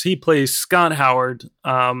 Fox, he plays Scott Howard.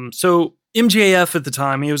 So MJF at the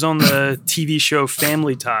time, he was on the TV show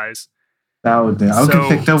Family Ties. That would be. I was going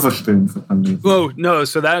to pick Silver Spoon for some reason. Oh, no,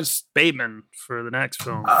 so that's Bateman for the next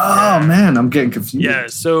film. Oh, man, I'm getting confused. Yeah,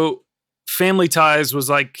 so Family Ties was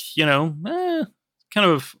like, kind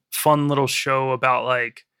of fun little show about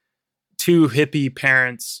like two hippie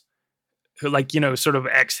parents who like, sort of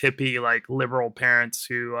ex-hippie, like liberal parents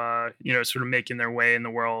who, sort of making their way in the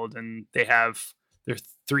world, and they have their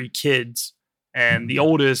 3 kids. And the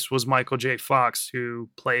oldest was Michael J. Fox, who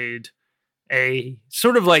played a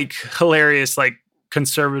sort of like hilarious, like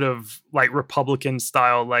conservative, like Republican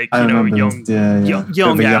style, like, young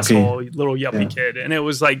asshole, little yuppie kid. And it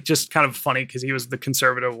was like just kind of funny because he was the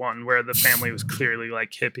conservative one where the family was clearly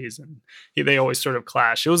like hippies and they always sort of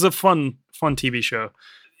clash. It was a fun TV show.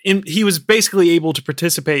 He was basically able to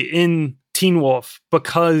participate in Teen Wolf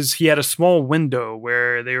because he had a small window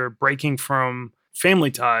where they were breaking from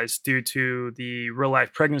Family Ties due to the real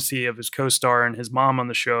life pregnancy of his co-star and his mom on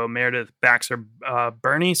the show, Meredith Baxter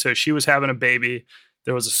Burney. So she was having a baby.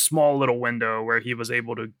 There was a small little window where he was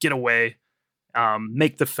able to get away,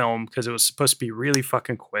 make the film because it was supposed to be really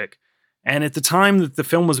fucking quick. And at the time that the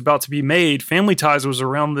film was about to be made, Family Ties was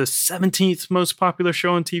around the 17th most popular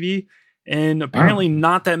show on TV. And apparently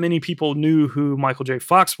not that many people knew who Michael J.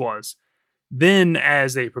 Fox was. Then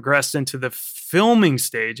as they progressed into the filming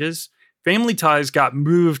stages, Family Ties got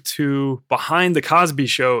moved to behind the Cosby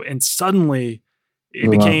Show, and suddenly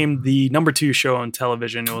it became the number 2 show on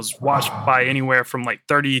television. It was watched by anywhere from like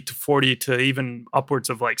 30 to 40 to even upwards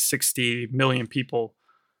of like 60 million people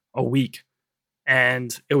a week.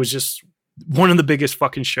 And it was just one of the biggest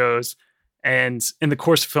fucking shows. And in the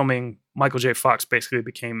course of filming, Michael J. Fox basically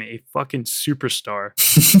became a fucking superstar.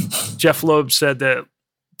 Jeff Loeb said that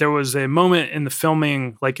there was a moment in the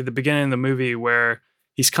filming, like at the beginning of the movie, where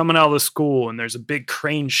he's coming out of the school and there's a big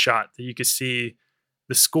crane shot that you could see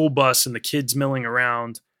the school bus and the kids milling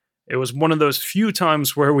around. It was one of those few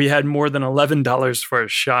times where we had more than $11 for a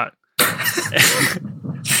shot.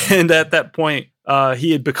 And at that point,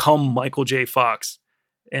 he had become Michael J. Fox.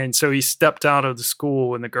 And so he stepped out of the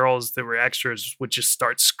school, and the girls that were extras would just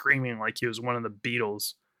start screaming like he was one of the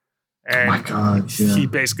Beatles. And Oh my God, yeah. he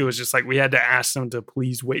basically was just like, we had to ask them to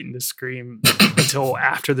please wait and to scream until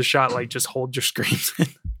after the shot, like just hold your screams.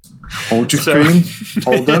 Hold your screen.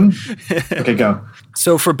 Hold them. Okay, go.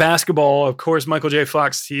 So for basketball, of course, Michael J.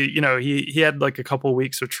 Fox, he had like a couple of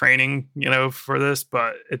weeks of training, for this,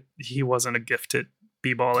 but he wasn't a gifted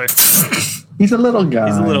b-baller. He's a little guy.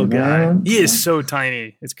 He's a little guy. man. He is so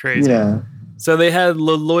tiny. It's crazy. Yeah. So they had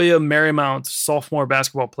LaLoya Marymount sophomore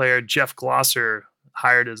basketball player Jeff Glosser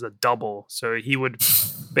hired as a double. So he would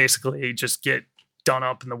basically just get done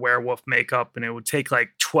up in the werewolf makeup, and it would take like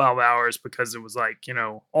 12 hours because it was like,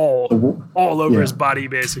 all over Yeah. his body,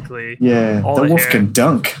 basically. Yeah. All The the wolf hair. can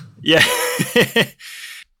dunk. Yeah.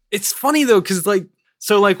 It's funny though, because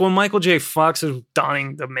when Michael J. Fox is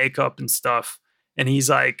donning the makeup and stuff, and he's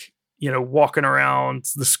like, walking around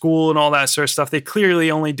the school and all that sort of stuff, they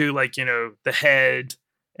clearly only do like, the head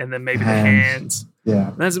and then maybe the hands. Yeah.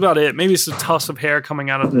 And that's about it. Maybe it's a tuft of hair coming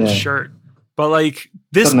out of the Yeah. shirt. But like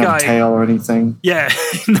this Doesn't have guy, a tail or anything. yeah,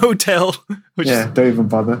 no tail. Which Yeah, don't even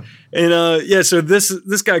bother. and so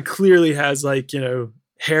this guy clearly has like,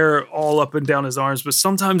 hair all up and down his arms, but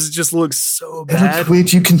sometimes it just looks so It bad. looks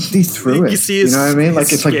weird. You can see through You it. see his- you know what I mean? Like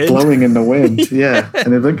his it's like skin. blowing in the wind. Yeah.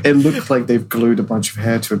 And it looks like they've glued a bunch of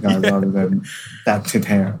hair to a guy rather than that's his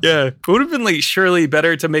hair. Yeah, it would have been like surely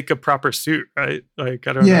better to make a proper suit, right? Like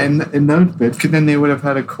I don't Yeah, know. in those bits, because then they would have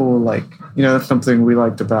had a cool, like, that's something we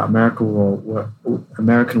liked about American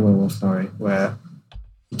Werewolf, where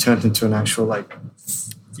he turns into an actual, like,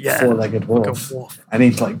 Yeah, four-legged wolf. like a wolf. And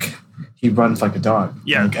he's like, he runs like a dog.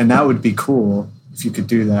 Yeah. Like, and that would be cool if you could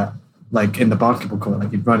do that, like, in the basketball court,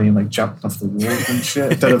 like, he'd run and, like, jump off the walls and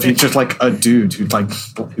shit. Instead of he's just, like, a dude who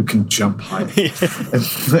can jump high.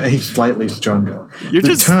 And he's slightly stronger. You're The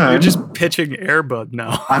just term- pitching Airbud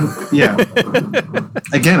now. Yeah.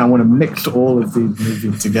 Again, I want to mix all of these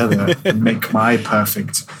movies together and make my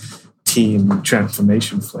perfect teen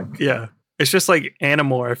transformation flick. Yeah, it's just like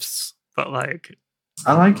Animorphs, but like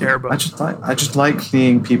I like it. Airbud. I just like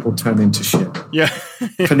seeing people turn into shit. yeah,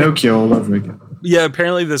 Pinocchio all over again. yeah.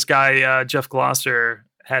 Apparently, this guy Jeff Glosser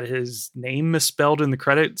had his name misspelled in the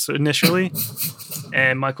credits initially,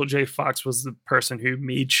 and Michael J. Fox was the person who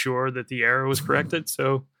made sure that the error was corrected.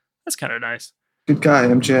 So that's kind of nice. Good guy,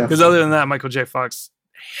 MJF. Because other than that, Michael J. Fox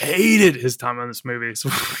hated his time on this movie. So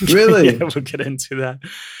Really? Yeah, we'll get into that.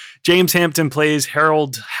 James Hampton plays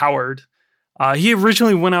Harold Howard. He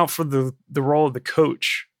originally went out for the role of the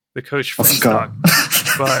coach Scott.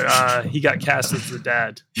 Finstock, but he got cast as the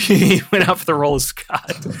dad. He went out for the role of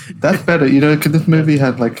Scott. That's better, because this movie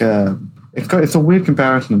had like it's a weird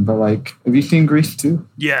comparison, but like, have you seen Grease 2?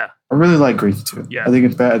 Yeah, I really like Grease 2. Yeah. I think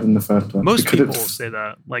it's better than the first one. most because people it's- say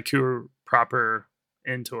that, like who are proper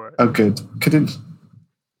into it. Oh, good. Because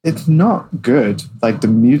it's not good. Like, the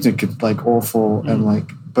music is like awful and like,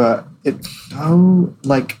 but it's so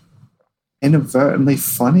like inadvertently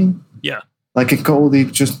funny. Yeah. Like, it got all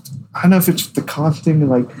these just, I don't know if it's just the casting,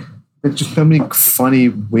 like, there's just so many funny,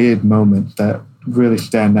 weird moments that really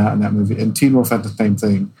stand out in that movie. And Teen Wolf had the same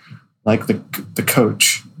thing. Like, the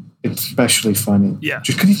coach, it's especially funny. Yeah.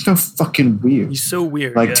 Just because he's so fucking weird. He's so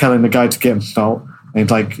weird. Like, yeah. telling the guy to get him salt. And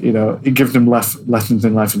like, he gives him lessons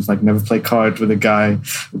in life. And it's like, never play cards with a guy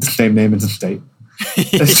with the same name as the state.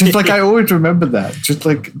 It's just like, I always remember that. Just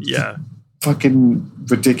like, Yeah. fucking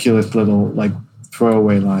ridiculous little like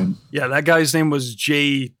throwaway line. Yeah, that guy's name was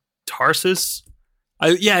Jay Tarsus.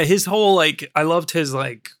 His whole like, I loved his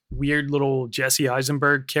like weird little Jesse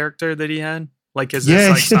Eisenberg character that he had, like as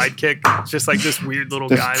Yeah. his like sidekick, just like this weird little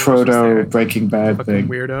This guy. that was just proto there. Breaking Bad Fucking thing.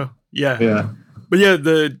 weirdo. Yeah. Yeah. But yeah,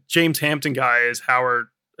 the James Hampton guy is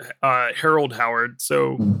Harold Howard.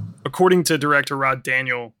 So according to director Rod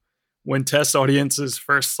Daniel, when test audiences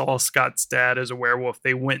first saw Scott's dad as a werewolf,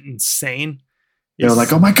 they went insane. They were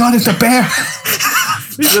like, oh my God, it's a bear.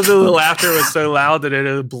 He said the laughter was so loud that it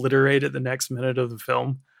obliterated the next minute of the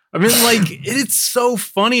film. I mean, like, it's so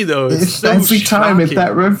funny though. It's so every time it's shocking.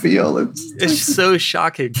 that reveal. It's so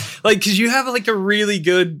shocking. Like, because you have like a really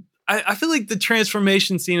good. I feel like the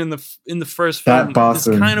transformation scene in the first That film is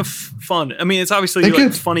bathroom. kind of fun. I mean, it's obviously They're like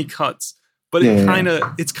good. funny cuts, but Yeah, it's yeah.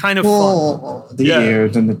 kind of fun. Oh, the Yeah.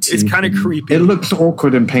 ears and the teeth. It's kinda and creepy. It looks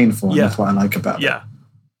awkward and painful. And Yeah. that's what I like about it. Yeah,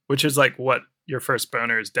 which is like what your first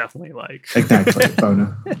boner is definitely like. Exactly.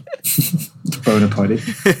 Boner. Boner party.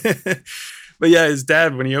 But yeah, his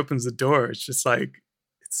dad, when he opens the door, it's just like,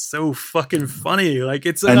 It's so fucking funny. Like,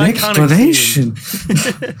 it's an iconic explanation.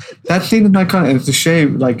 scene. That scene is iconic. And it's a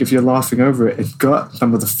shame, like, if you're laughing over it, it's got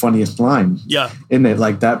some of the funniest lines in it.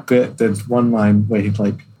 Like that bit, there's one line where he's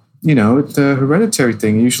like, you know, it's a hereditary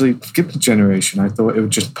thing. You usually skip the generation. I thought it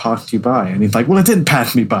would just pass you by. And he's like, well, it didn't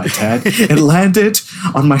pass me by, Dad. It landed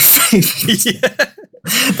on my face.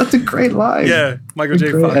 That's a great line. Yeah, Michael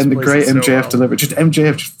J. Fox. And the great MJF MJF delivery. Just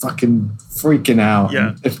MJF just fucking freaking out.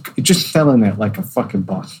 Yeah. It just selling it like a fucking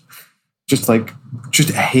boss. Just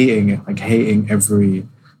hating it. Like hating every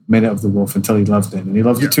minute of the wolf until he loved it. And he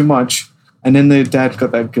loved it too much. And then the dad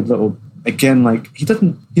got that good little, again, like he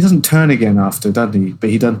doesn't turn again after, does he? But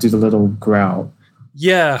he does do the little growl.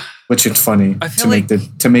 Yeah. Which is funny. I feel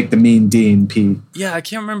to make the mean Dean pee. Yeah, I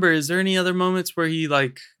can't remember. Is there any other moments where he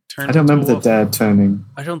like turned? I don't remember the dad turning.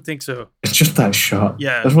 I don't think so. It's just that shot.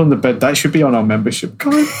 Yeah. That's one of the best. That should be on our membership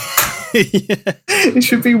card. It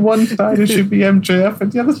should be one side, it should be MJF,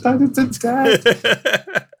 and the other side is the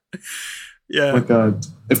dad. Yeah. Oh my God.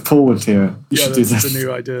 If Paul was here, you should do that's this. a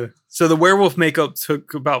new idea. So the werewolf makeup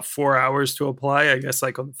took about 4 hours to apply, I guess,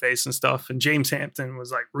 like on the face and stuff. And James Hampton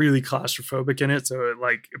was like really claustrophobic in it. So it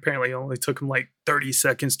like apparently only took him like 30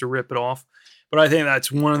 seconds to rip it off. But I think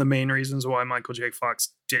that's one of the main reasons why Michael J.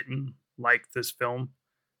 Fox didn't like this film.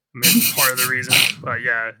 Maybe part of the reason. But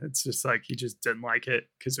yeah, it's just like he just didn't like it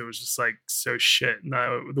because it was just like so shit. And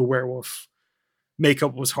the werewolf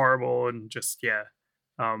makeup was horrible and just, yeah.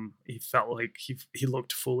 He felt like he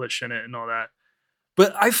looked foolish in it and all that.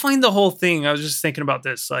 But I find the whole thing, I was just thinking about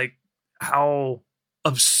this, like how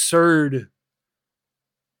absurd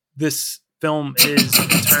this film is in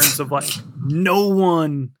terms of like no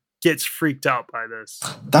one gets freaked out by this.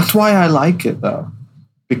 That's why I like it though.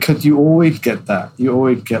 Because you always get that. You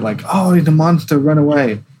always get like, oh, he's a monster, run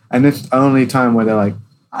away. And it's the only time where they're like,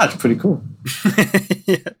 that's pretty cool.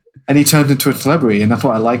 Yeah. And he turns into a celebrity, and that's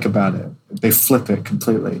what I like about it. They flip it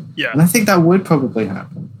completely. Yeah. And I think that would probably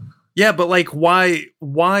happen. Yeah, but like why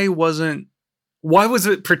was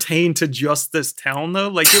it pertain to just this town though?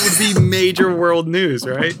 Like it would be major world news,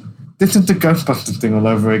 right? This is the Ghostbusters thing all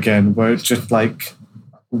over again, where it's just like,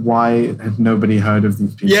 why had nobody heard of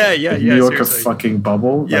these people? Yeah, New York seriously. a fucking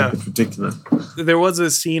bubble? Yeah. Like, it's ridiculous. There was a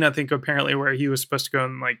scene, I think, apparently where he was supposed to go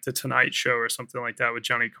on like the Tonight Show or something like that with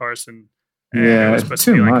Johnny Carson. And Yeah, it was it's supposed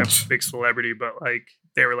too to be like much. a big celebrity, but like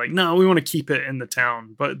they were like, no, we want to keep it in the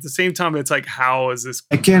town. But at the same time, it's like, how is this?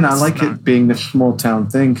 Again, I it's like not- it being this small town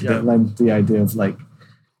thing because Yeah. it lends the idea of like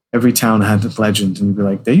every town had its legend, and you'd be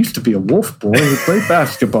like, there used to be a wolf boy who played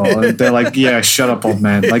basketball, and they're like, yeah, shut up, old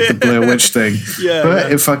man, like the Blair Witch thing. Yeah, But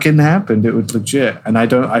yeah. it fucking happened. It was legit, and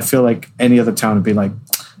I feel like any other town would be like,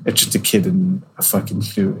 it's just a kid in a fucking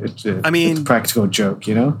suit. It's a practical joke,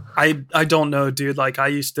 you know? I don't know, dude. Like I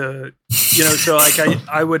used to, you know, so like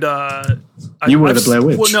I would. You were I've the Blair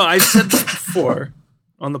Witch. Well, no, I've said this before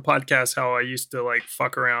on the podcast how I used to like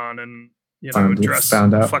fuck around and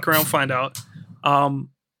Found out. fuck around, find out.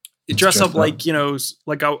 Dress up like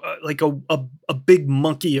like a big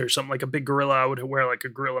monkey or something, like a big gorilla. I would wear like a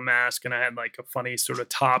gorilla mask, and I had like a funny sort of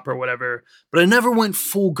top or whatever. But I never went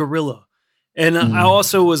full gorilla. And I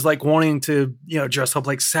also was like wanting to, dress up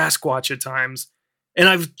like Sasquatch at times. And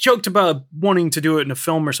I've joked about wanting to do it in a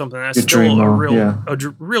film or something. That's still a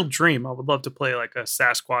real dream. I would love to play like a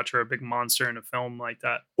Sasquatch or a big monster in a film like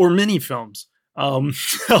that, or mini films. I'll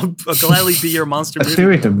gladly be your monster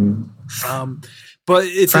movie. But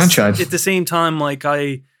it's franchise. At the same time, like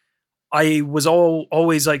I was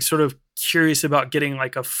always like sort of curious about getting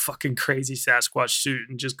like a fucking crazy Sasquatch suit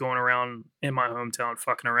and just going around in my hometown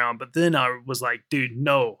fucking around. But then I was like, dude,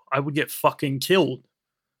 no, I would get fucking killed.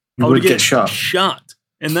 I would get shot.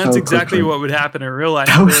 And that's exactly what would happen in real life.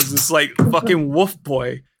 There's this like fucking wolf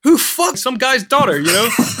boy who fucked some guy's daughter,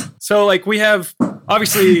 So like we have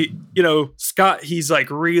obviously, Scott, he's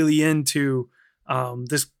like really into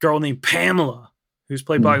this girl named Pamela, who's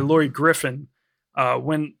played by Laurie Griffin.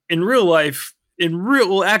 When in real life,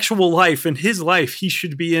 actual life, in his life, he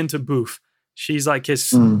should be into Boof. She's like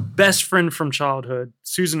his best friend from childhood,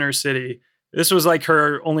 Susan City. This was like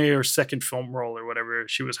only her second film role or whatever.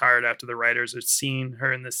 She was hired after the writers had seen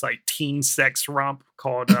her in this like teen sex romp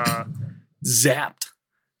called Zapped.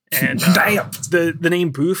 And the name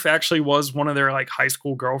Boof actually was one of their like high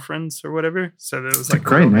school girlfriends or whatever. So it was like a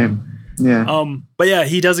great name. Yeah. But yeah,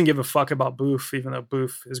 he doesn't give a fuck about Boof, even though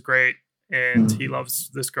Boof is great. And he loves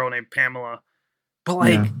this girl named Pamela. But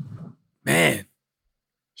like, man,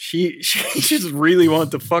 she just really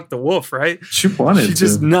wanted to fuck the wolf, right? She wanted to. She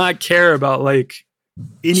just not care about like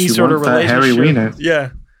any sort of relationship. Harry Wiener.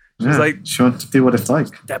 Yeah. She's like, she wants to see what it's like.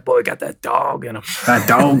 That boy got that dog in him. That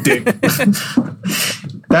dog dick.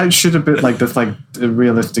 That should have been like this, like a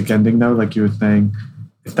realistic ending, though. Like you were saying,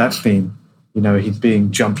 if that scene, he's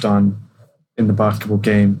being jumped on in the basketball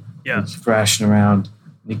game. Yeah. He's thrashing around,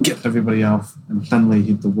 and he gets everybody else, and suddenly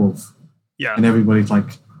he's the wolf. Yeah. And everybody's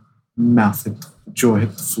like, mouth hit, jaw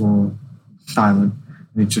hit the floor, silent,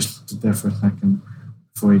 and he just stood there for a second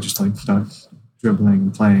before he just like starts dribbling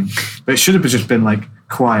and playing. But it should have just been like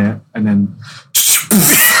quiet, and then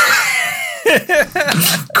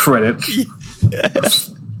credit.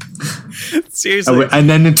 Seriously. And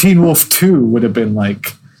then the Teen Wolf 2 would have been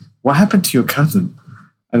like, what happened to your cousin?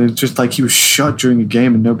 And it's just like he was shot during a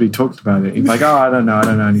game and nobody talked about it. He's like, oh, I don't know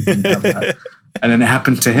anything about that. And then it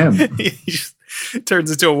happened to him. He just turns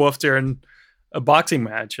into a wolf during a boxing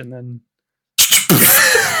match, and then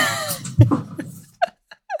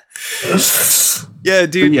yeah,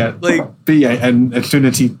 dude. But yeah, and as soon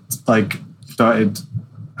as he like started,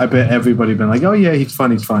 I bet everybody been like, oh yeah, he's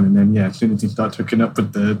fun. And then as soon as he started hooking up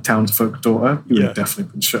with the townsfolk daughter, he would have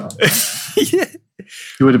definitely been shot. Yeah.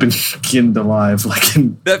 He would have been skinned alive, like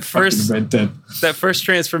in that first Red Dead. That first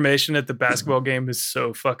transformation at the basketball game is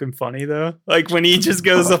so fucking funny, though. Like when he just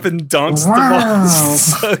goes up and dunks the ball,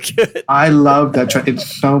 it's so good. I love that.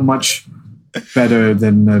 It's so much better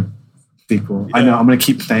than the sequel. Yeah. I know I'm going to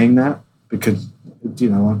keep saying that because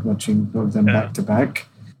I'm watching both of them back to back.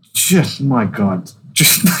 Just my God,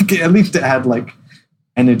 just like at least it had like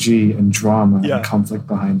energy and drama and conflict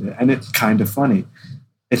behind it, and it's kind of funny.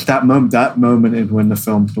 It's that moment is when the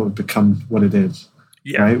film sort of becomes what it is,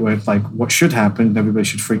 right? Where it's like, what should happen? Everybody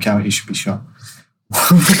should freak out. He should be shot.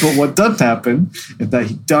 But what does happen is that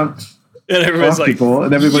he dunks and everybody's like, people,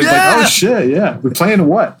 and everybody's like, oh shit, yeah, we're playing a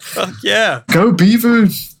what? Fuck yeah, go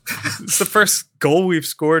Beavers! It's the first goal we've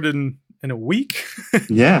scored in a week.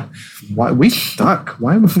 Yeah, why we stuck?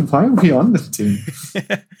 Why are we on this team?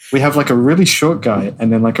 We have like a really short guy, and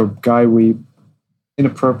then like a guy we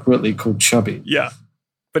inappropriately called Chubby. Yeah.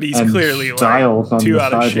 But he's clearly like too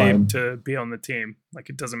out of shape to be on the team. Like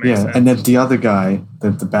it doesn't make sense. And then the other guy,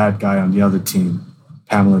 the bad guy on the other team,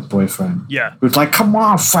 Pamela's boyfriend. Yeah. Who's like, come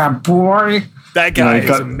on, fat boy. That guy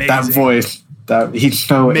is amazing. That voice. He's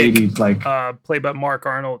so Mick, 80s, like played by Mark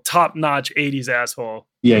Arnold, top-notch 80s asshole.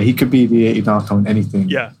 Yeah, he could be the 80s asshole in anything.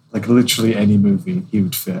 Yeah. Like literally any movie he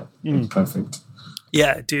would fit. It's perfect.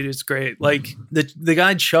 Yeah, dude, it's great. Like the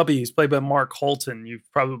guy Chubby is played by Mark Holton. You've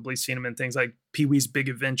probably seen him in things like Pee-wee's Big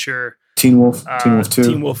Adventure, Teen Wolf 2.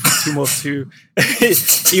 Teen Wolf 2.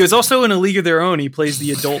 He was also in A League of Their Own. He plays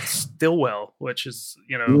the adult Stillwell, which is,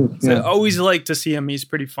 I always like to see him. He's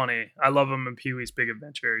pretty funny. I love him in Pee-wee's Big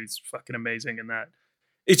Adventure. He's fucking amazing in that.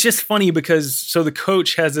 It's just funny because the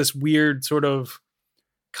coach has this weird sort of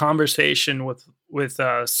conversation with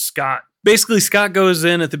Scott. Basically, Scott goes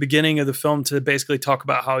in at the beginning of the film to basically talk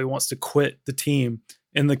about how he wants to quit the team.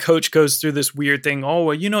 And the coach goes through this weird thing. Oh,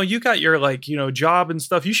 well, you got your job and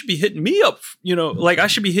stuff. You should be hitting me up, like I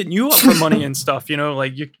should be hitting you up for money and stuff, and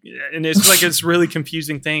it's like this really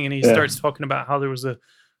confusing thing. And he starts talking about how there was a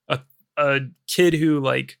kid who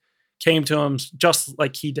like came to him just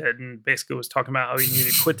like he did. And basically was talking about how he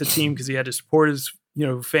needed to quit the team because he had to support his,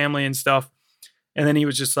 family and stuff. And then he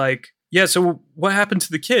was just like, yeah, so what happened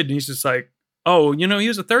to the kid? And he's just like, oh, he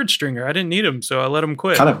was a third stringer. I didn't need him, so I let him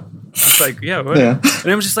quit. It's like, yeah.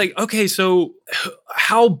 And I was just like, okay, so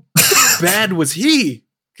how bad was he?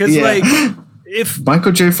 Because if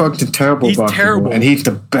Michael J. Fox did he's terrible, and he's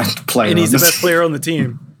the best player, and he's the best player on the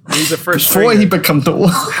team. And he's the first before stringer. He becomes the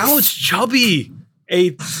wolf. How is Chubby a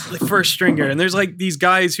first stringer? And there's like these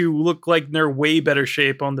guys who look like they're way better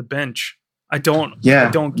shape on the bench. I don't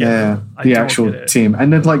get the actual team,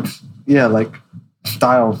 and then like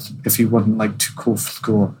Styles, if he wasn't like too cool for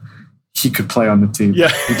school, he could play on the team.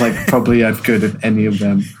 Yeah, he's like probably as good as any of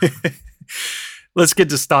them. Let's get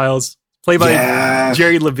to Styles, played by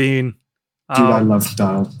Jerry Levine. Dude, I love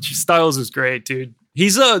Styles. Styles is great, dude.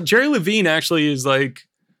 He's Jerry Levine actually is like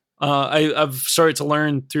I've started to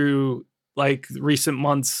learn through like recent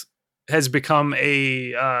months has become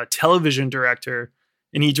a television director,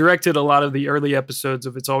 and he directed a lot of the early episodes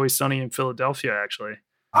of It's Always Sunny in Philadelphia, actually.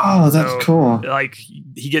 Oh, that's cool. Like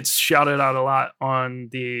he gets shouted out a lot on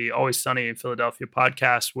the Always Sunny in Philadelphia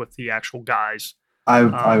podcast with the actual guys.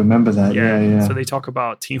 I remember that. Yeah. So they talk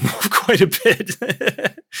about Teen Wolf quite a bit.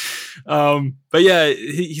 But yeah,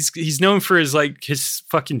 he's known for his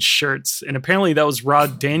fucking shirts. And apparently that was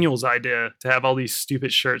Rod Daniels' idea to have all these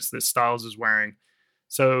stupid shirts that Styles is wearing.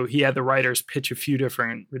 So he had the writers pitch a few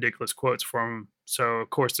different ridiculous quotes for him. So of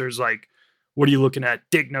course there's like, what are you looking at?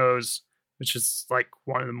 Dick Nose, which is like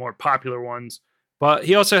one of the more popular ones. But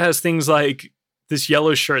he also has things like this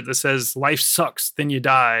yellow shirt that says, life sucks, then you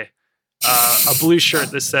die. a blue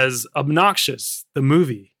shirt that says "Obnoxious," the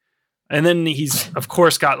movie. And then he's, of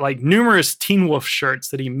course, got like numerous Teen Wolf shirts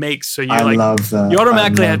that he makes. So you love that. You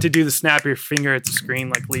automatically have to do the snap your finger at the screen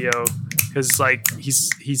like Leo, because like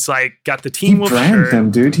he's like got the Teen Wolf shirt.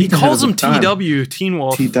 Them, dude. He calls him TW, Teen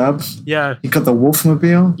Wolf. T-Dub. Yeah. He got the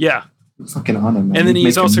Wolfmobile. Yeah. Fucking on him, man. And then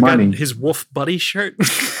he's also money. got his Wolf Buddy shirt.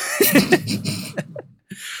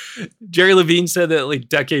 Jerry Levine said that like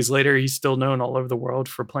decades later, he's still known all over the world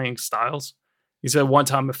for playing Styles. He said one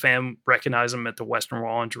time a fan recognized him at the Western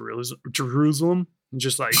Wall in Jerusalem, and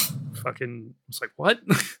just like fucking was like, what?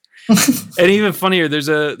 And even funnier,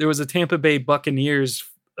 there was a Tampa Bay Buccaneers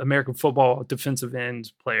American football defensive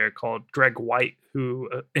end player called Greg White, who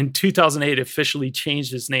in 2008 officially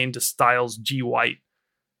changed his name to Styles G. White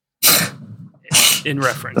in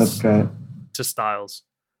reference to Styles,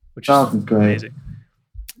 which is amazing.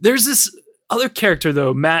 There's this other character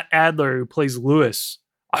though, Matt Adler, who plays Lewis.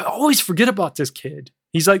 I always forget about this kid.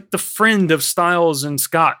 He's like the friend of Styles and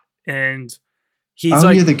Scott, and he's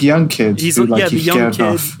like the young kid. He's the young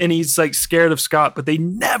kid, and he's like scared of Scott, but they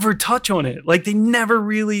never touch on it. Like they never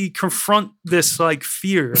really confront this like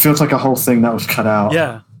fear. It feels like a whole thing that was cut out.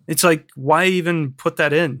 Yeah, it's like why even put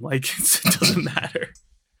that in? Like it doesn't matter.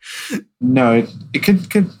 No, it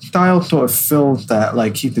could Styles sort of fill that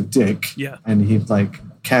like he's a dick. Yeah, and he's like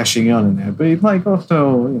cashing on in there, but he'd like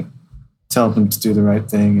also tell them to do the right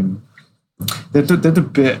thing. And there's a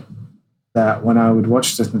bit that when I would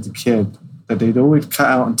watch this as a kid that they'd always cut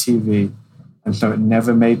out on TV, and so it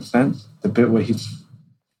never made sense. The bit where he's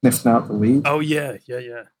sniffing out the weed. Oh yeah.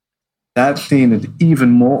 That scene is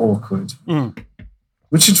even more awkward,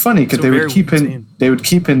 which is funny because they would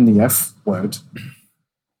keep in the F word.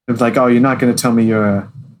 It was like, oh, you're not going to tell me you're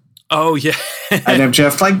a. Oh yeah. And then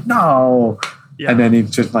Jeff's like, no. Yeah. And then he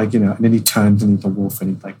just like, and then he turns and he's a wolf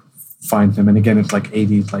and he like finds him. And again, it's like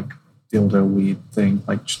 80s, like dildo weed thing,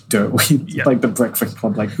 like just dirt weed, like the Breakfast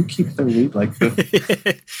Club. Like, who keeps their weed like this?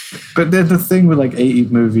 But there's the thing with like 80s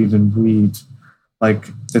movies and weed. Like,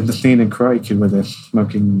 there's the scene in Karate Kid where they're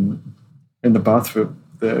smoking in the bathroom,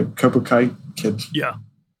 the Cobra Kai kid. Yeah.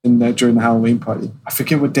 In there during the Halloween party. I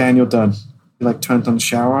forget what Daniel done. He like turns on the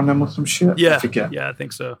shower on them or some shit. Yeah. I forget. Yeah, I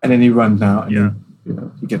think so. And then he runs out and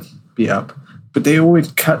he gets beat up. But they always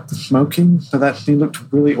cut the smoking, so that scene looked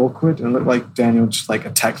really awkward and looked like Daniel just like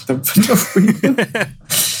attacked them for no reason.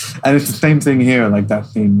 And it's the same thing here. Like that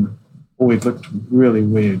scene always looked really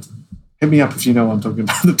weird. Hit me up if you know what I'm talking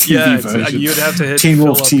about. The TV version. You'd have to hit Teen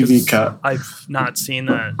Wolf TV cut. I've not seen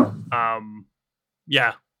that.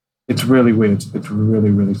 Yeah. It's really weird. It's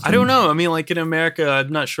really, really funny. I don't know. I mean, like in America, I'm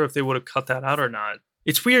not sure if they would have cut that out or not.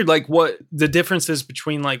 It's weird, like what the difference is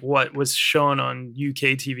between like what was shown on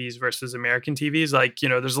UK TVs versus American TVs. Like, you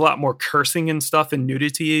know, there's a lot more cursing and stuff and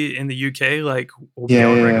nudity in the UK, like will be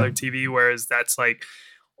on regular TV, whereas that's like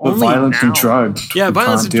only violence now. and drugs. Yeah,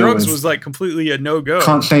 violence and drugs was like completely a no-go.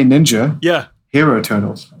 Can't say ninja. Yeah. Hero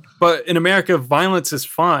Turtles. But in America, violence is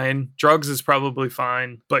fine. Drugs is probably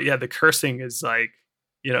fine. But yeah, the cursing is like,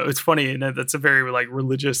 you know, it's funny, and that's a very like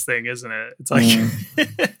religious thing, isn't it? It's like,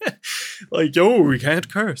 like, yo, we can't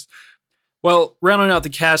curse. Well, rounding out the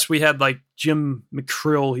cast, we had like Jim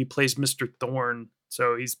McCrill. He plays Mr. Thorne,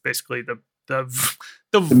 so he's basically the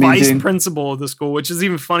vice principal of the school, which is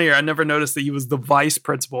even funnier. I never noticed that he was the vice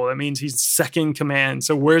principal. That means he's second command.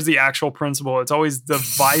 So where's the actual principal? It's always the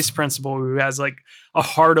vice principal who has like a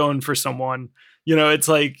hard-on for someone. You know, it's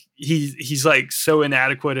like he's like so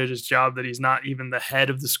inadequate at his job that he's not even the head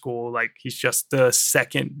of the school. Like he's just the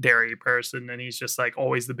secondary person, and he's just like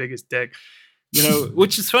always the biggest dick. You know,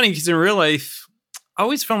 which is funny because in real life, I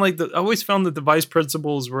always found that the vice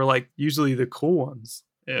principals were like usually the cool ones.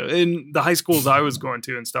 In the high schools I was going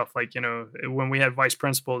to and stuff, like, you know, when we had vice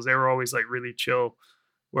principals, they were always like really chill,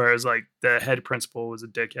 whereas like the head principal was a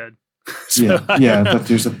dickhead. So, that's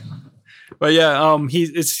usually. But yeah,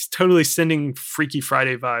 it's totally sending Freaky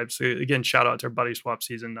Friday vibes. So again, shout out to our buddy swap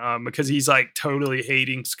season, because he's like totally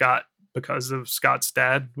hating Scott because of Scott's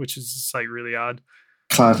dad, which is just like really odd.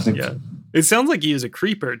 Classic. Yeah, it sounds like he was a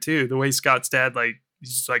creeper too. The way Scott's dad, like,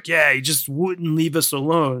 he's just like, yeah, he just wouldn't leave us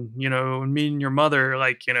alone. You know, and me and your mother,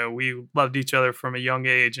 like, you know, we loved each other from a young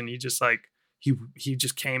age, and he just like he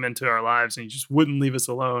just came into our lives and he just wouldn't leave us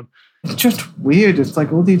alone. It's just weird. It's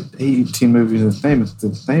like all these 80s movies are the same. It's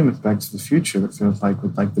the same as Back to the Future. It feels like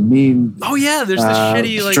with like the mean. Oh yeah, there's the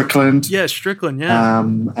shitty like Strickland. Yeah, Strickland. Yeah.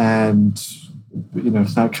 And you know,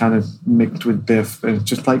 it's not kind of mixed with Biff, and it's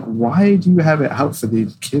just like, why do you have it out for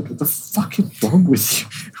these kids? What the fuck is wrong with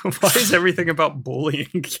you? Why is everything about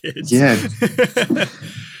bullying kids? Yeah.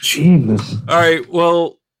 Genius. All right.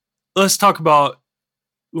 Well, let's talk about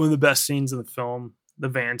one of the best scenes in the film. the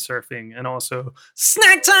van surfing, and also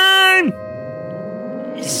snack time.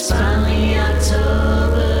 It's finally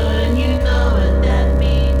October, and you know what that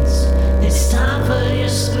means. It's time for your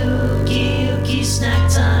spooky, ooky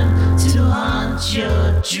snack time to haunt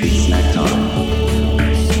your dreams. Snack time.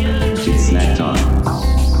 It's snack time.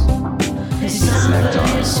 It's time for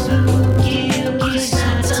your spooky, ooky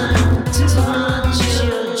snack time to haunt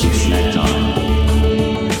your dreams. Snack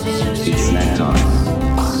time. It's snack time.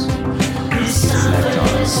 It's time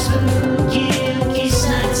for your spooky, ooky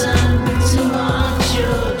snack time to haunt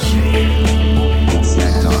your dreams. It's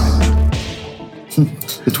snack time.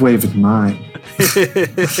 It's waving mine.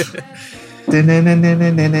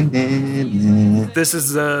 This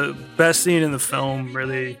is the best scene in the film,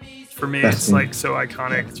 really. For me, Best it's scene. like so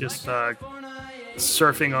iconic. Just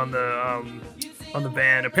surfing on the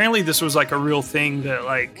van. Apparently, this was like a real thing that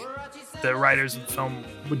like the writers of the film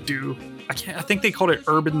would do. I think they called it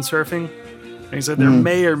urban surfing. And he said there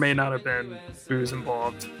may or may not have been booze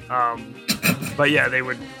involved. But yeah, they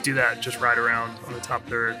would do that, just ride around on the top of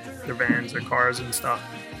their vans, their cars, and stuff.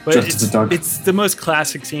 But it's the most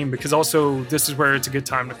classic scene because also this is where it's a good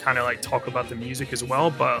time to kind of like talk about the music as well.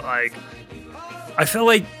 But like, I felt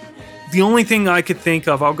like the only thing I could think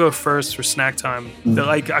of, I'll go first for snack time, that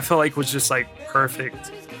like I felt like was just like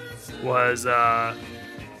perfect was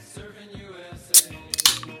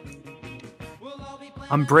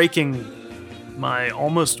I'm breaking my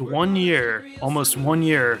almost one year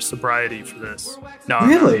sobriety for no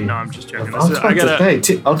I'm just joking. I was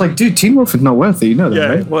like, dude, Teen Wolf is not worth it, you know that,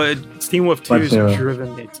 right? Well, Teen Wolf 2 has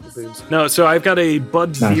driven me to the booze. No, so I've got a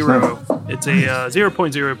Bud Zero. It's a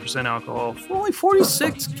 0.0% alcohol, only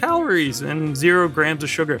 46 calories and 0 grams of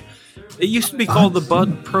sugar. It used to be called the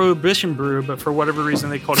Bud Prohibition Brew, but for whatever reason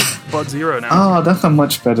they called it Bud Zero now. Oh, that's a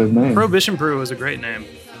much better name. Prohibition Brew was a great name.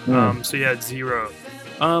 Yeah. So yeah, it's 0.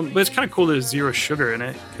 But it's kind of cool that there's 0 sugar in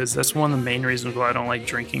it, because that's one of the main reasons why I don't like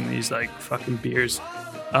drinking these like fucking beers.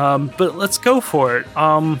 But let's go for it.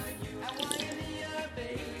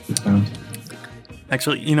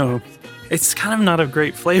 Actually, you know, it's kind of not a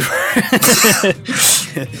great flavor.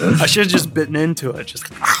 I should have just bitten into it.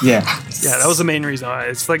 Yeah, that was the main reason why.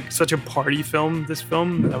 It's like such a party film, this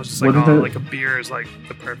film. I was just like, like a beer is like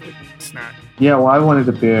the perfect snack. Yeah, well, I wanted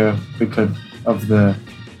a beer because of the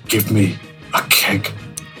give me a keg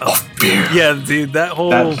of beer. Yeah, dude, that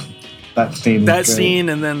whole that scene. That scene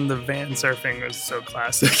and then the van surfing was so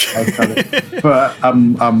classic. I got it. But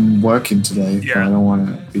I'm working today, so I don't want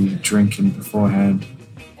to be drinking beforehand.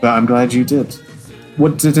 But I'm glad you did.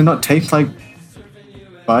 What did it not taste like?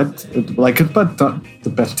 Bud? Like it's Bud, not the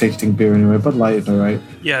best tasting beer anyway. Bud Light is alright.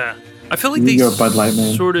 Yeah. I feel like they You're a Bud Light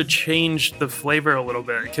man. Sort of changed the flavor a little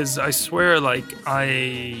bit, because I swear, like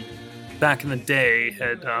I back in the day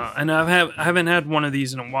had, and I haven't had one of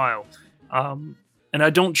these in a while, and I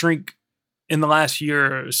don't drink in the last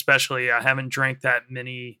year, especially. I haven't drank that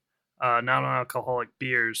many non-alcoholic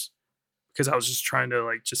beers because I was just trying to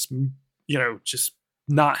like just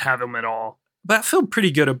not have them at all. But I feel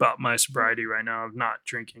pretty good about my sobriety right now of not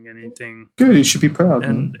drinking anything. Good, you should be proud.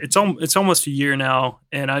 And man. it's almost a year now,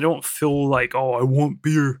 and I don't feel like, oh, I want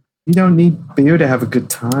beer. You don't need beer to have a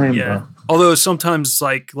good time. Yeah. Bro. Although sometimes,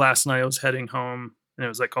 like last night, I was heading home, and it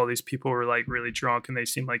was like all these people were like really drunk, and they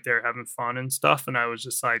seemed like they were having fun and stuff. And I was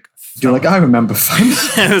just like, you're like, I remember fun.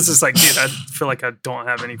 I was just like, dude, I feel like I don't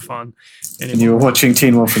have any fun anymore. And you were watching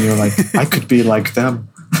Teen Wolf, and you were like, I could be like them.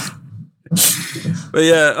 But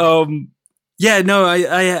yeah, yeah, no,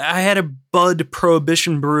 I had a Bud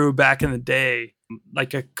Prohibition Brew back in the day.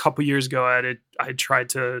 Like a couple years ago, I tried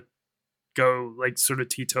to go like sort of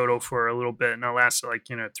teetotal for a little bit, and I lasted like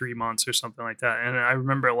 3 months or something like that. And I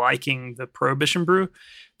remember liking the Prohibition Brew,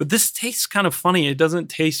 but this tastes kind of funny. It doesn't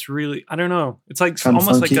taste really. I don't know. It's like kind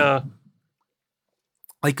almost funky.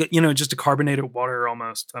 like just a carbonated water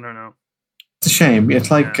almost. I don't know. It's a shame.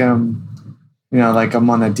 It's like like I'm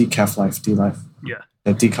on a decaf life, D life. Yeah.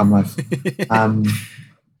 A decom life.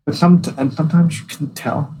 But sometimes you can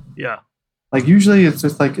tell. Yeah. Like usually it's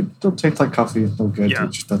just like it still tastes like coffee. It's still good. Yeah.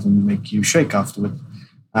 It just doesn't make you shake afterward.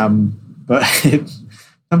 But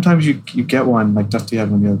sometimes you get one like Dusty had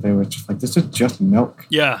one the other day where it's just like this is just milk.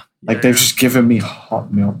 Yeah. Like they've just given me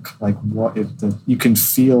hot milk. Like what is you can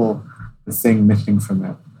feel the thing missing from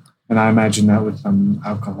it. And I imagine that with some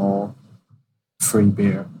alcohol-free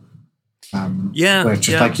beer. Where it's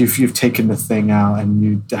just like you've taken the thing out and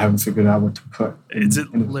you haven't figured out what to put. Is it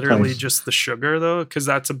literally place. just the sugar though? Because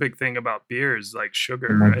that's a big thing about beers, like sugar.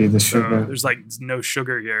 It might right? be the So sugar. there's like no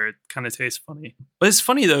sugar here. It kind of tastes funny. But it's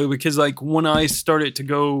funny though, because like when I started to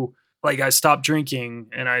go, like I stopped drinking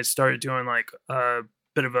and I started doing like a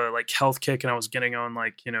bit of a like health kick, and I was getting on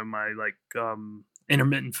like my like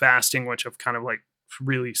intermittent fasting, which I've kind of like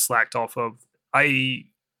really slacked off of. I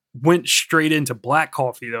went straight into black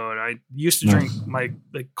coffee though, and I used to drink my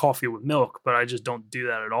like coffee with milk, but I just don't do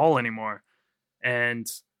that at all anymore. And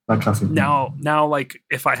Black coffee. now like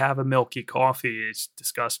if I have a milky coffee, it's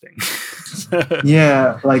disgusting.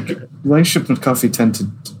 Yeah, like relationships with coffee tend to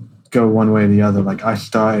go one way or the other. Like I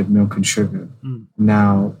started milk and sugar.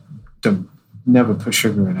 Now don't never put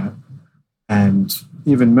sugar in it. And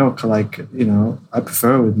even milk, like, you know, I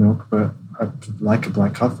prefer it with milk, but I like a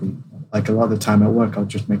black coffee. Like a lot of the time at work, I'll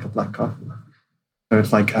just make a black coffee. So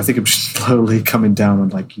it's like, I think I'm just slowly coming down on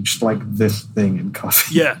like, you just like this thing in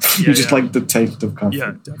coffee. Yeah. You just like the taste of coffee.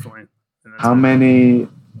 Yeah, definitely. How many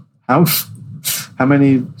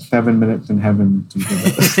 7 minutes in heaven do you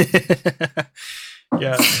give it?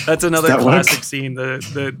 Yeah, that's another Does that classic work? scene.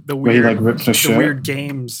 The Where he weird, like rips the shirt. weird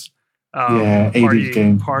games. Yeah, 80s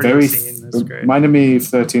game. Party Very scene. That's great. reminded me of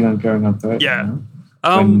 13 on Going on 30. Yeah. You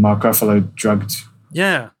know? When Mark Ruffalo drugged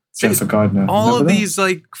Yeah. Jennifer Gardner. All Remember of that? these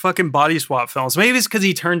like fucking body swap films. Maybe it's because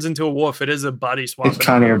he turns into a wolf. It is a body swap. It's in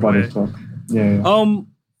kind of a weird body way. swap. Yeah.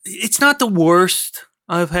 It's not the worst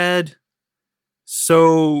I've had.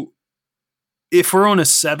 So if we're on a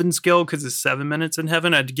 7 scale, because it's 7 minutes in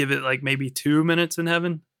heaven, I'd give it like maybe 2 minutes in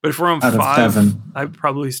heaven. But if we're on Out of 5, 7. I'd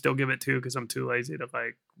probably still give it 2 because I'm too lazy to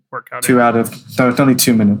like work out. 2 out of, so it's only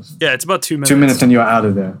 2 minutes. Yeah, it's about 2 minutes. 2 minutes and you're out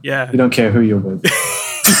of there. Yeah. You don't care who you're with.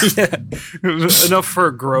 Yeah. Enough for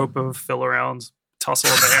a grope of fill arounds,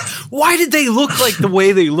 tussle of the hair. Why did they look like the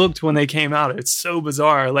way they looked when they came out? It's so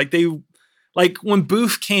bizarre. Like when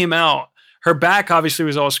Booth came out, her back obviously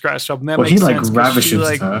was all scratched up, and that Well, makes he, like, sense. 'Cause ravishes she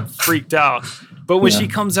like her. freaked out. But when Yeah. she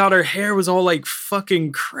comes out, her hair was all like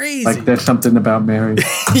fucking crazy. Like there's something about Mary.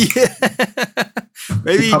 Yeah.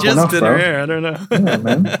 Maybe he Pop one just off, did bro. her hair. I don't know. Yeah,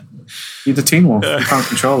 man. You're the teen wolf. You can't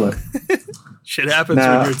control it. Shit happens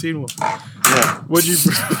Nah. when you're a teen wolf. Yeah. What'd you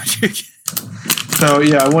get? So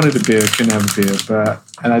yeah, I wanted a beer, couldn't have a beer,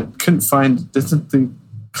 and I couldn't find. This is the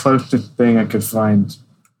closest thing I could find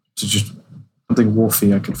to just something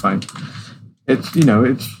wolfy I could find. It's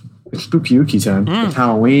it's spooky ooky time. It's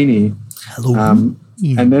Halloweeny.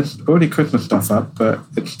 And there's already Christmas stuff up, but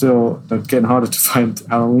it's getting harder to find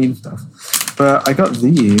Halloween stuff. But I got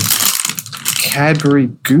these Cadbury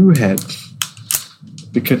Goo Heads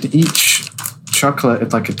because each chocolate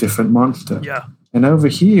is like a different monster. Yeah. And over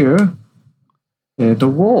here, the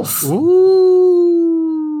wolf.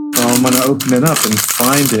 Ooh. So I'm gonna open it up and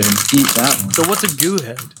find it and eat that one. So what's a goo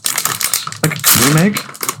head? Like a cream egg.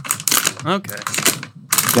 Okay.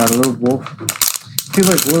 Got a little wolf. Feels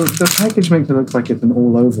like the package makes it look like it's an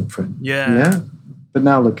all over print. Yeah. Yeah. But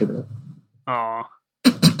now look at it. Aw.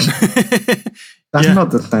 That's Yeah.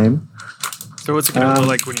 not the same. So what's it gonna look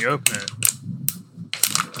like when you open it?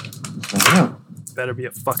 Yeah. Better be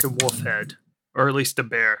a fucking wolf head. Or at least a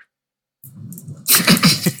bear.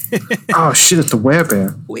 Oh shit! It's a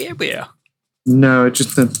werebear. Bear. No, it's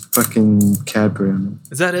just a fucking Cadbury.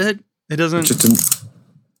 Is that it? It doesn't It's just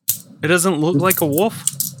it doesn't look like a wolf?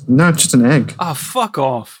 no, it's just an egg. Oh, fuck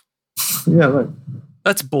off. Yeah, look.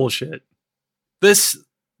 That's bullshit. This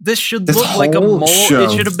should This look like a whole mold. show-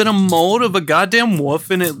 It should have been a mold of a goddamn wolf,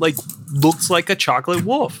 and it like looks like a chocolate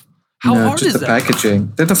wolf. How no, hard just is the that?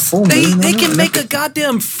 packaging. They're the full They moon. can make a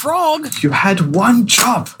goddamn frog. You had one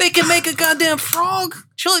job. They can make a goddamn frog.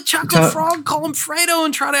 Chili chocolate Tell- frog. Call him Fredo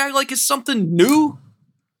and try to act like it's something new.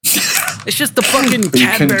 It's just the fucking But you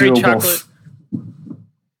couldn't Cadbury do a chocolate. wolf.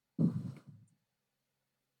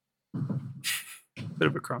 Bit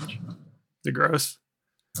of a crunch. Is it gross?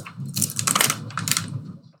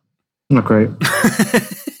 Not great.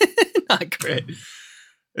 Not great.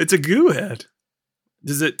 It's a goo head.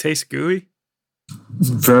 Does it taste gooey?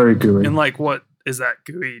 Very gooey. And like, what is that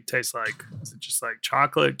gooey taste like? Is it just like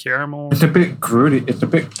chocolate, caramel? It's a bit gritty. It's a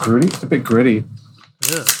bit gritty.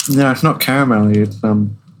 Ugh. No, it's not caramelly. It's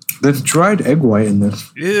there's dried egg white in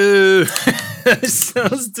this Ew. That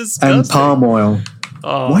sounds disgusting. and palm oil.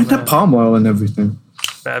 Oh, Why is there man. palm oil in everything?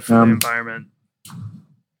 Bad for the environment.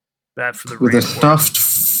 Bad for the With a rainforest. stuffed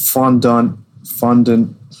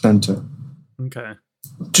fondant center. Okay.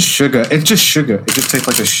 Just sugar. It's just sugar. It just tastes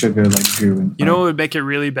like a sugar like goo. You know what would make it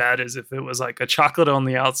really bad is if it was like a chocolate on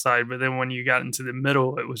the outside, but then when you got into the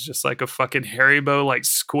middle, it was just like a fucking Haribo, like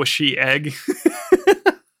squishy egg.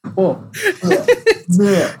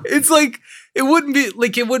 It's like it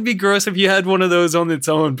would be gross if you had one of those on its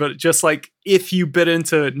own, but just like if you bit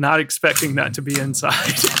into it, not expecting that to be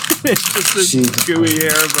inside. It's just this Jesus gooey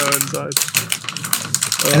Christ. Haribo inside.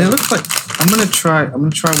 And it looks like I'm gonna try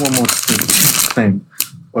one more thing.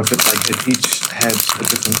 Or if it's like if each has a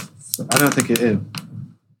different. I don't think it is.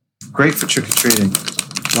 Great for trick or treating.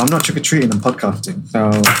 Well, I'm not trick-or-treating, I'm podcasting.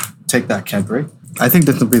 So take that, Cadbury. I think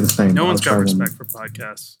this will be the same. No I'll one's got try respect one. for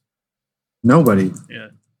podcasts. Nobody. Yeah.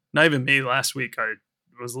 Not even me. Last week, I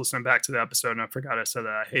was listening back to the episode and I forgot I said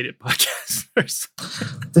that I hated podcasts.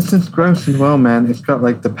 This is gross as well, man. It's got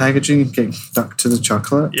like the packaging getting stuck to the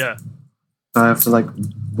chocolate. Yeah. So I have to like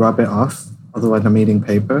rub it off. Otherwise, I'm eating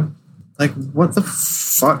paper. Like, what the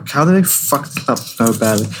fuck? How did they fuck this up so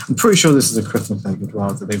badly? I'm pretty sure this is a Christmas egg as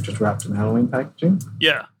well that they've just wrapped in Halloween packaging.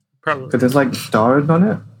 Yeah, probably. Because there's like stars on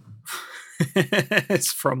it.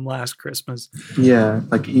 It's from last Christmas. Yeah,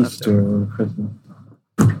 like Easter or Christmas.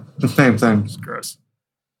 The same thing. It's gross.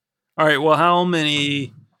 All right, well, how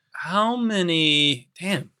many,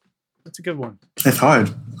 damn, that's a good one. It's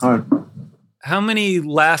hard. How many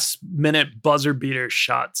last minute buzzer beater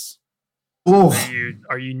shots Oh,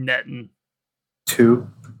 are you netting? 2.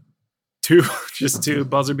 Just 2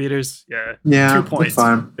 buzzer beaters? Yeah. Yeah, 2 points. that's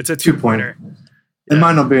fine. It's a 2-pointer. It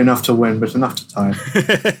might not be enough to win, but it's enough to tie.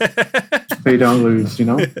 So you don't lose, you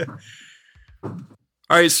know?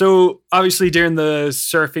 All right, so obviously during the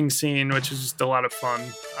surfing scene, which is just a lot of fun,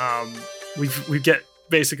 we get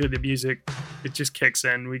basically the music. It just kicks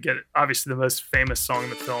in. We get obviously the most famous song in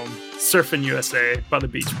the film, "Surfing USA" by the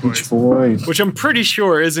Beach Boys, which I'm pretty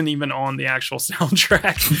sure isn't even on the actual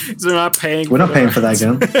soundtrack. They're not paying. We're not paying for that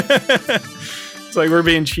again. It's like we're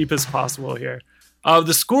being cheap as possible here.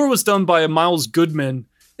 The score was done by Miles Goodman.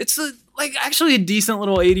 It's actually a decent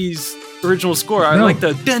little 80s original score. I like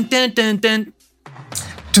the dun dun dun dun.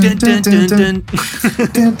 Dun, dun, dun, dun.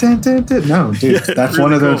 Dun, dun, dun, dun. No, dude, that's really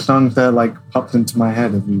one of those cool. songs that like pops into my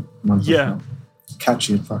head every month. Yeah.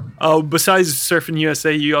 Catchy as fuck. Oh, besides Surfing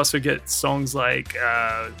USA, you also get songs like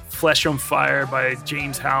Flesh on Fire by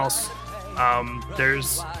James House.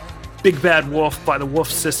 There's Big Bad Wolf by the Wolf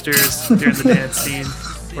Sisters during the dance scene,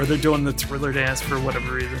 where they're doing the Thriller dance for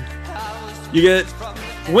whatever reason. You get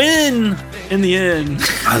Win in the End.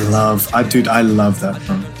 I love that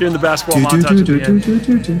song. During the basketball montage at the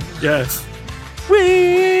end. Yes.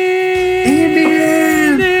 Win in the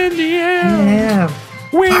end. Yeah.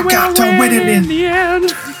 I got to win in the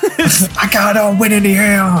end. I gotta win in the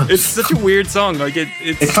end. It's such a weird song. Like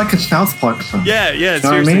it's like a South Park song. Yeah, You know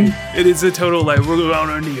seriously. what I mean? It is a total like we're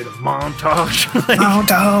gonna need a montage. Like,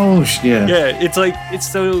 Montage. Yeah. yeah, it's like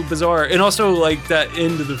it's so bizarre. And also like that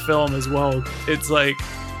end of the film as well. It's like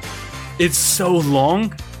it's so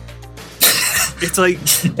long. It's like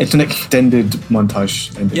It's an extended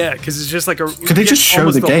montage ending. yeah, because it's just like a. Could they just show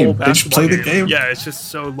the game? They just play the game? Yeah, it's just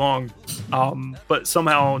so long, but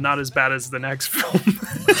somehow not as bad as the next film,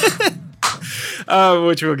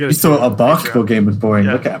 which we'll get. You thought a basketball game was boring.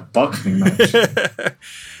 Yeah. Look at a boxing match.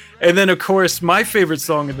 And then, of course, my favorite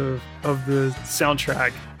song of the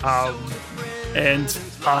soundtrack, and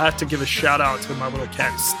I'll have to give a shout out to my little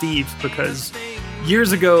cat Steve, because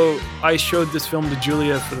years ago I showed this film to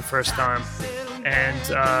Julia for the first time, and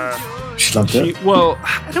She loved it. well,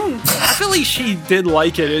 I feel like she did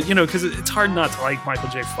like it, you know, because it's hard not to like Michael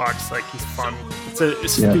J. Fox. Like, he's fun. It's a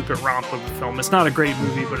stupid romp of a film. It's not a great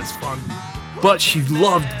movie, but it's fun. But she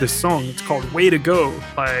loved this song. It's called "Way to Go"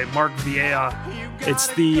 by Mark Vieira. It's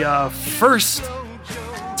the first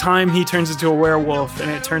time he turns into a werewolf, and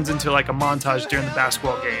it turns into like a montage during the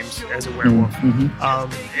basketball games as a werewolf.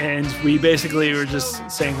 And we basically were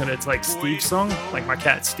just saying that it's like Steve's song, like my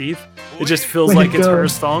cat Steve. It just feels Way to like it's go. her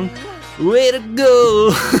song. Way to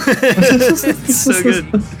go! It's so good.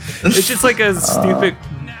 It's just like a stupid,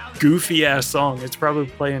 goofy ass song. It's probably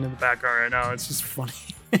playing in the background right now. It's just funny.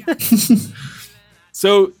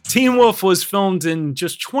 So, Teen Wolf was filmed in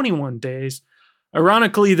just 21 days.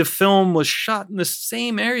 Ironically, the film was shot in the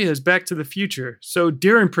same area as Back to the Future. So,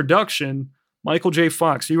 during production, Michael J.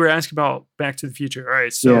 Fox, you were asking about Back to the Future. All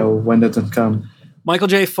right, so Yeah, when does it come? Michael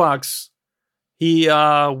J. Fox, he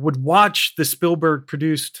would watch the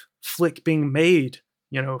Spielberg-produced flick being made,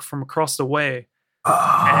 you know, from across the way.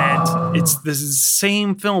 And it's the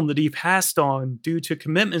same film that he passed on due to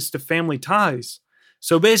commitments to family ties.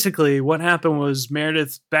 So basically, what happened was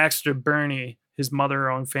Meredith Baxter Burney, his mother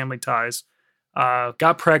on Family Ties,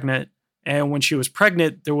 got pregnant. And when she was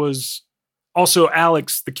pregnant, there was also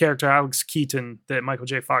Alex, the character Alex Keaton that Michael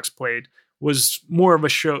J. Fox played, was more of a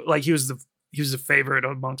show. Like, he was the favorite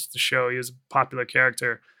amongst the show. He was a popular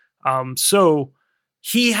character. So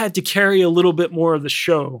he had to carry a little bit more of the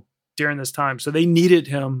show during this time. So they needed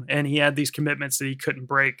him, and he had these commitments that he couldn't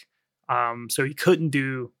break. So he couldn't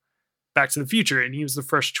do Back to the Future, and he was the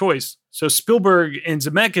first choice. So Spielberg and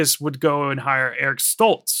Zemeckis would go and hire Eric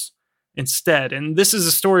Stoltz instead. And this is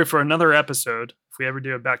a story for another episode, if we ever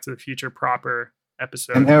do a Back to the Future proper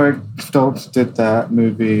episode. And Eric Stoltz did that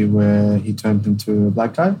movie where he turned into a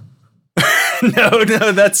black guy. No,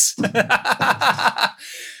 that's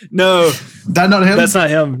no. That not him? That's not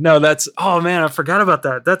him. No, that's. Oh man, I forgot about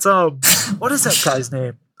that. That's what is that guy's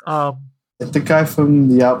name? The guy from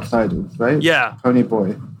The Outsiders, right? Yeah. Pony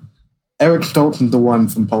Boy. Eric Stoltz's the one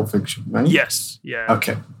from Pulp Fiction, right? Yes. Yeah.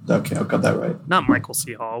 Okay, I've got that right. Not Michael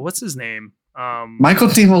C. Hall. What's his name? Michael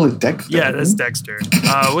C. Hall is Dexter. Yeah, that's right? Dexter.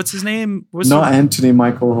 What's his name? Not Anthony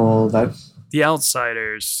Michael Hall. That's The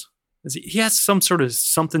Outsiders. He has some sort of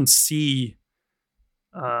something C,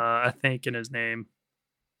 I think, in his name.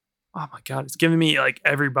 Oh my god, it's giving me like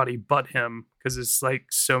everybody but him because it's like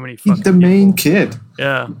so many fucking he's the main people. kid.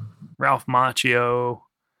 Yeah. Ralph Macchio.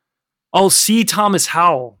 Oh, C. Thomas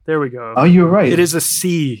Howell. There we go. Oh, you're right. It is a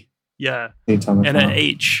C. Yeah. C. Thomas And Howell. an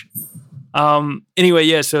H. Anyway,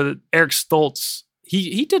 yeah, so Eric Stoltz,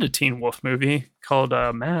 he did a Teen Wolf movie called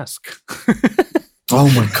Mask. Oh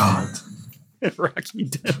my god. Rocky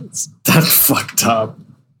Dennis. That's fucked up.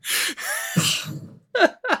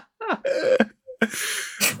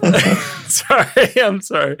 I'm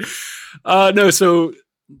sorry. No, so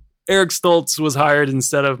Eric Stoltz was hired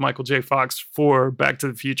instead of Michael J. Fox for Back to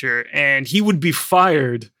the Future, and he would be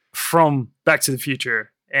fired from Back to the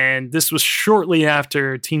Future. And this was shortly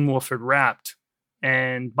after Teen Wolf had wrapped,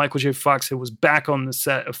 and Michael J. Fox was back on the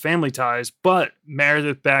set of Family Ties, but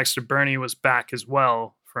Meredith Baxter Birney was back as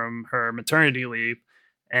well from her maternity leave,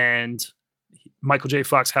 and Michael J.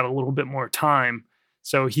 Fox had a little bit more time,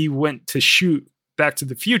 so he went to shoot Back to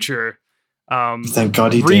the Future. Thank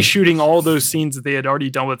God he did. Reshooting all those scenes that they had already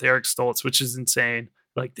done with Eric Stoltz, which is insane.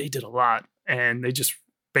 Like, they did a lot, and they just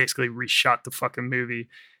basically reshot the fucking movie.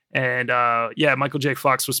 And yeah, Michael J.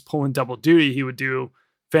 Fox was pulling double duty. He would do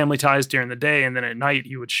Family Ties during the day, and then at night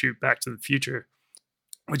he would shoot Back to the Future,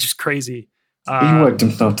 which is crazy. He worked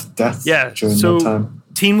himself to death during that time.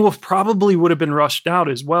 Teen Wolf probably would have been rushed out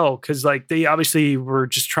as well, because like they obviously were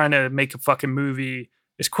just trying to make a fucking movie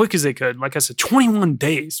as quick as they could. Like I said, 21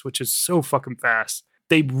 days, which is so fucking fast.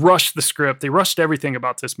 They rushed the script. They rushed everything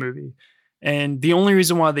about this movie. And the only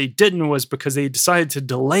reason why they didn't was because they decided to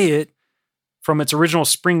delay it from its original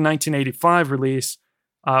spring 1985 release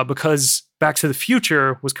because Back to the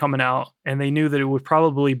Future was coming out, and they knew that it would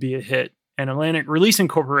probably be a hit. And Atlantic Releasing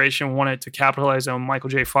Corporation wanted to capitalize on Michael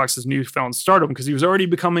J. Fox's newfound stardom because he was already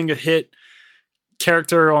becoming a hit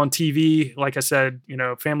character on TV. Like I said, you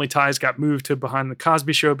know, Family Ties got moved to Behind the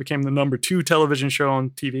Cosby Show, became the number 2 television show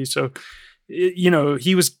on TV. So, you know,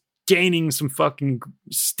 he was gaining some fucking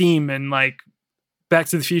steam. And like Back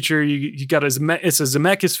to the Future, you got it's a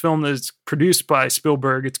Zemeckis film that's produced by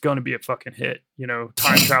Spielberg. It's going to be a fucking hit, you know,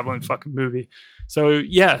 time traveling fucking movie. So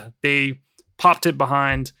yeah, they popped it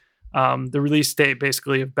behind the release date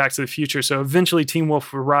basically of Back to the Future. So eventually Teen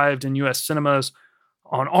Wolf arrived in US cinemas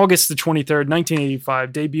on August the 23rd,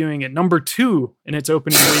 1985, debuting at number 2 in its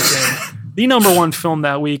opening weekend. The number 1 film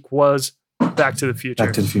that week was Back to the Future.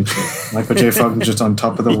 Back to the Future. Michael J. Fox was just on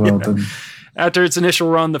top of the world. Yeah. And after its initial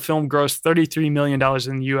run, the film grossed $33 million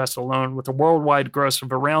in the US alone, with a worldwide gross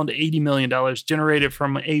of around $80 million generated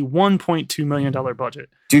from a $1.2 million budget.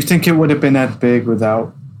 do you think it would have been as big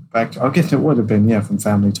without Back? I guess it would have been, yeah, from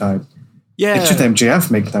Family Ties. Yeah. It's just MJF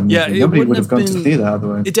making that movie. Yeah, it Nobody wouldn't would have have gone to been- see that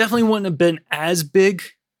otherwise. It definitely wouldn't have been as big,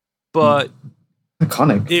 but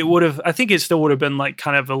Iconic. it would have, I think it still would have been like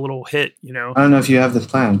kind of a little hit, you know? I don't know if you have this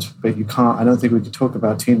planned, but you can't. I don't think we could talk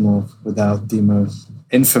about Teen Wolf without the most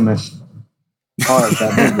infamous part of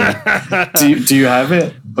that movie. Do you have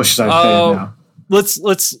it, or should I say it now?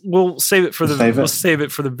 We'll save it for the Save it? we'll save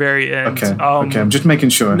it for the very end. Okay. Okay. I'm just making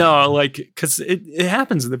sure. No, like because it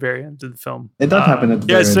happens at the very end of the film. It does happen at the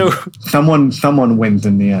very so end. Someone wins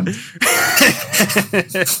in the end.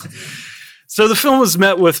 So the film was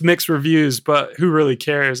met with mixed reviews, but who really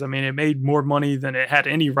cares? I mean, it made more money than it had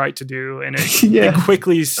any right to do, and it, Yeah. it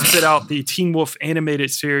quickly spit out the Teen Wolf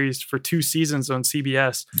animated series for 2 seasons on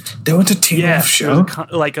CBS. There was a Teen Wolf It show.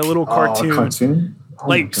 was like a little cartoon. Cartoon. Oh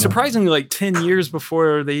my Like God. surprisingly, like 10 years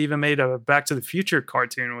before they even made a Back to the Future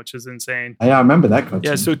cartoon, which is insane. Yeah, I remember that cartoon.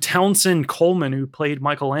 Yeah, so Townsend Coleman, who played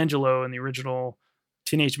Michelangelo in the original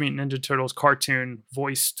Teenage Mutant Ninja Turtles cartoon,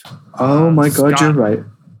 voiced Oh my God, Scott. you're right.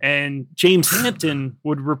 And James Hampton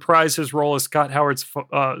would reprise his role as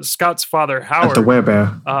Scott's father, At Howard. the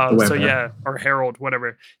Werebear. The So Werebear. yeah, or Harold,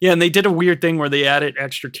 whatever. Yeah, and they did a weird thing where they added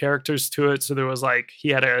extra characters to it. So there was like he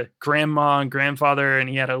had a grandma and grandfather, and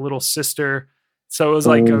he had a little sister. So it was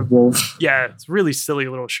like Wolf. it's a really silly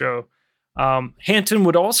little show. Hampton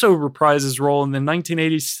would also reprise his role in the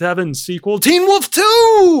 1987 sequel, Teen Wolf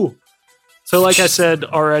 2. So like I said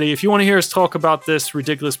already, if you want to hear us talk about this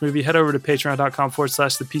ridiculous movie, head over to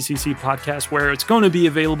patreon.com/the PCC podcast, where it's going to be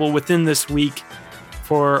available within this week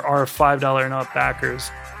for our $5 and up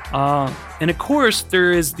backers. And of course,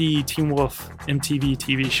 there is the Teen Wolf MTV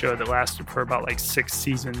TV show that lasted for about like 6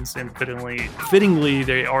 seasons. And fittingly,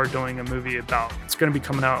 they are doing a movie about. It's going to be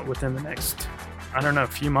coming out within the next, I don't know, a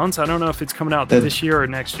few months. I don't know if it's coming out this year or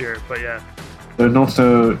next year, but yeah. There's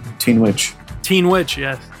also Teen Witch. Teen Witch,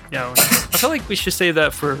 yes. Yeah. I feel like we should save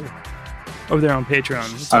that for over there on Patreon.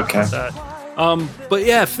 We'll talk about that. But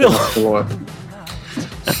yeah, Phil.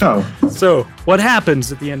 So what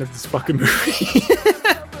happens at the end of this fucking movie?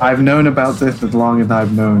 I've known about this as long as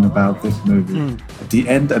I've known about this movie. At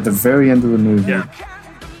the very end of the movie,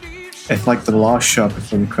 it's like the last shot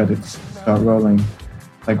before the credits start rolling.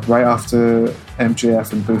 Like right after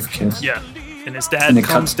MJF and Booth kiss. Yeah. And his dad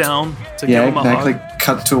comes down to give him a hug. Yeah, exactly.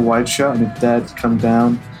 Cut to a wide shot, and his dad's come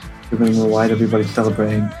down, giving him a wide, everybody's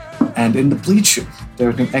celebrating. And in the bleachers,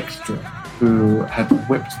 there was an extra who had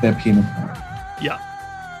whipped their penis out. Yeah.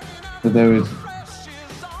 So there was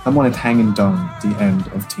someone is hanging dong at the end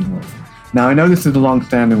of Teen Wolf. Now, I know this is a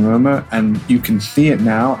long-standing rumor, and you can see it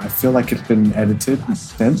now. I feel like it's been edited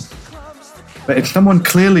since. But it's someone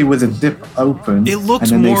clearly with a zip open. It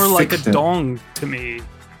looks more like a dong to me.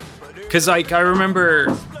 Because like I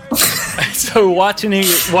remember, so watching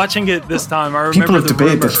it this time, I remember people have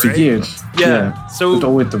debated this for years. Yeah, so it's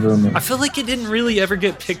always the rumor. I feel like it didn't really ever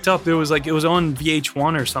get picked up. It was on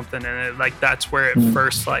VH1 or something, and that's where it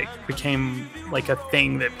first like became like a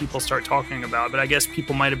thing that people start talking about. But I guess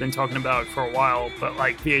people might have been talking about it for a while, but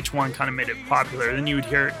like VH1 kind of made it popular. Then you would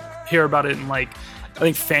hear about it, and like I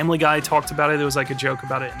think Family Guy talked about it. There was like a joke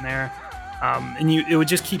about it in there, and it would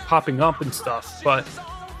just keep popping up and stuff, but.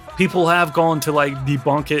 People have gone to like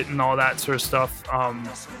debunk it and all that sort of stuff.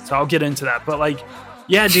 So I'll get into that. But like,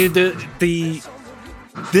 yeah, dude,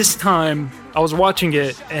 this time I was watching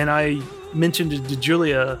it and I mentioned it to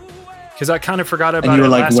Julia because I kind of forgot about it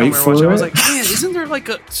last time we were watching. I was like, man, isn't there like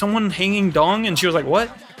someone hanging dong? And she was like,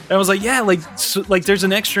 what? And I was like, yeah, like there's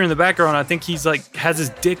an extra in the background. I think he's like has his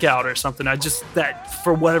dick out or something. That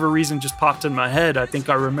for whatever reason just popped in my head. I think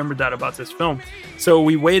I remembered that about this film. So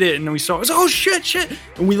we waited and we saw it was oh shit.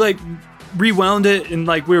 And we like rewound it and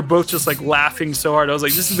like we were both just like laughing so hard. I was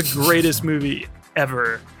like, this is the greatest movie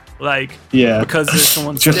ever. Like because there's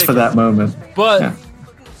someone's just dick for that moment. But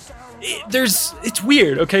it's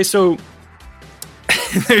weird. Okay, so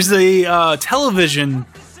there's a television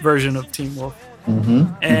version of Teen Wolf.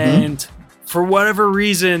 And for whatever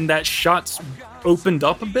reason, that shot's opened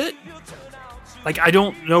up a bit. Like, I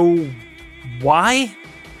don't know why,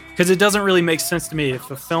 because it doesn't really make sense to me. If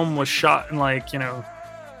a film was shot in, like,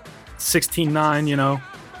 16:9,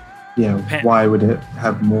 Yeah, why would it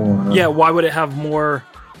have more? Yeah, why would it have more?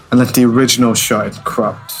 Unless the original shot is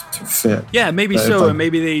cropped to fit. Yeah, maybe so. And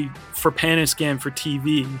maybe they, for Pan and Scan for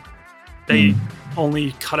TV, they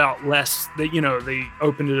only cut out less. They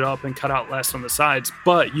opened it up and cut out less on the sides.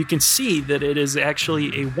 But you can see that it is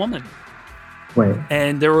actually a woman. Wait.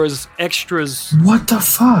 And there was extras. What the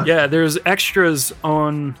fuck? Yeah, there's extras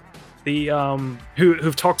on the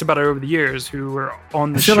who've talked about it over the years who were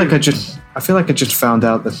on the shoot. I feel like I just found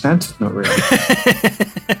out that Santa's not real.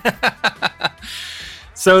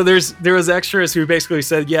 So there was extras who basically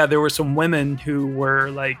said, yeah, there were some women who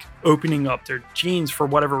were like opening up their jeans for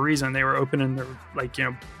whatever reason. They were opening their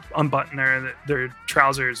unbuttoning their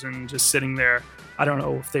trousers and just sitting there. I don't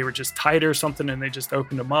know if they were just tight or something and they just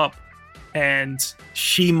opened them up. And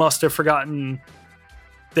she must have forgotten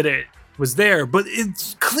that it was there, but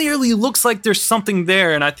it clearly looks like there's something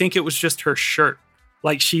there. And I think it was just her shirt.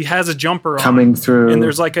 Like she has a jumper coming through and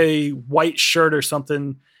there's like a white shirt or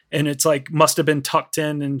something. And it's like, must have been tucked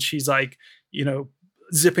in. And she's like,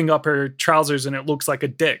 zipping up her trousers and it looks like a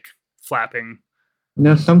dick flapping.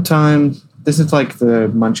 Sometimes this is like the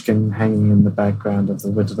Munchkin hanging in the background of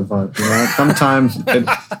the Wizard of Oz. Sometimes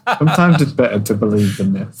it's better to believe the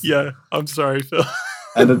myth. Yeah, I'm sorry, Phil.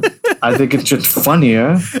 And I think it's just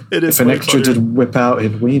funnier if an extra just whip out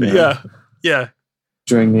his wiener. Yeah.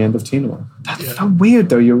 During the end of Teen Wolf. That's so weird,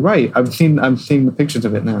 though. You're right. I'm seeing the pictures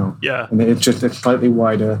of it now. Yeah. And it's slightly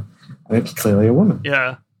wider, and it's clearly a woman.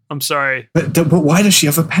 Yeah. I'm sorry. But why does she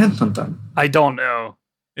have her pants undone? I don't know.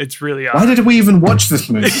 It's really odd. Why did we even watch this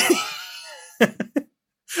movie?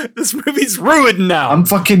 This movie's ruined now. I'm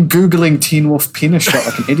fucking Googling Teen Wolf penis shot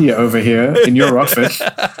like an idiot over here in your office.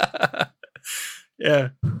 Yeah.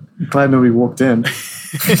 I'm glad nobody walked in.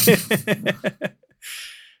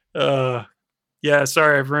 Yeah,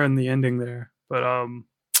 sorry I've ruined the ending there. But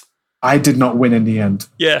I did not win in the end.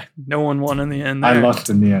 Yeah, no one won in the end there. I lost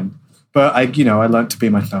in the end. But I learned to be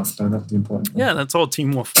myself, so that's the important thing. Yeah, that's all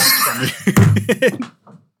Teen Wolf wants from me.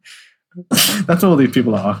 That's all these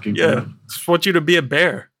people are asking for. Just want you to be a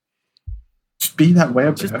bear. Just be that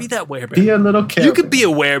werebear. Just be that werebear. Be a little Care You could Bear. be a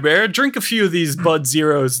werebear. Drink a few of these Bud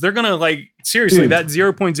Zeros. They're gonna seriously. Dude. That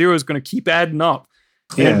 0.0 is gonna keep adding up.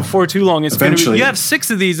 Yeah. And before too long, it's gonna be. Eventually. You have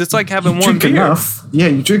 6 of these. It's like having You one drink beer. enough. Yeah,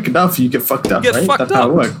 you drink enough, you get fucked up, You get right? fucked That's up, how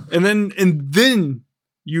it works. and then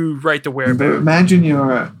you write the But werebear. imagine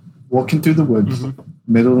you're walking through the woods, Mm-hmm.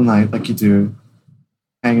 middle of the night, like you do,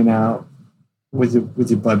 hanging out with your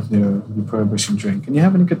Bud Zero, your Prohibition drink, and you're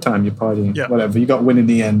having a good time. You're partying, Yeah. whatever. You got Win in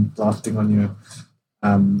the End blasting on your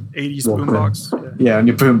 80s Walkman. boombox. Yeah, on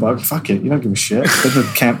your boombox. Fuck it, you don't give a shit. There's a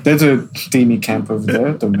camp. There's a steamy camp over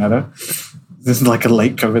there. Don't matter. There's like a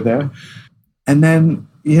lake over there, and then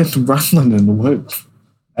you hear some rustling in the woods,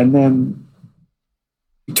 and then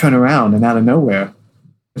you turn around, and out of nowhere,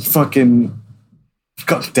 it's fucking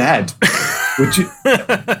got Dad. Would you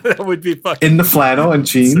That would be fucking in the flannel and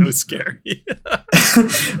so jeans? scary.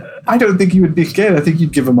 I don't think you would be scared. I think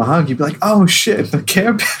you'd give him a hug. You'd be like, "Oh shit, the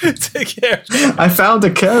Care Bear! Take care. I found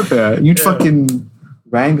a Care Bear." You'd Yeah. fucking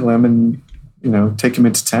wrangle him and take him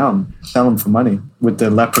into town, sell him for money with the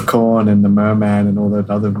leprechaun and the merman and all that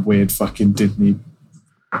other weird fucking Disney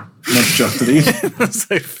monstrosities.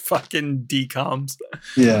 It's like fucking decoms.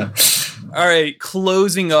 Yeah, All right,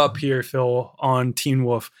 closing up here, Phil, on Teen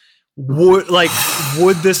Wolf. Would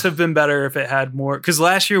this have been better if it had more? Because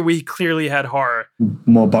last year we clearly had horror.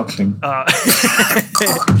 more boxing.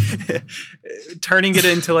 Turning it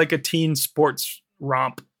into like a teen sports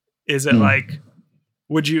romp, is it like?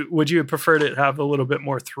 Would you have preferred it have a little bit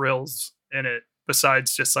more thrills in it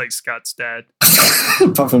besides just like Scott's dad?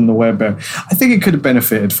 Apart from the werebear, I think it could have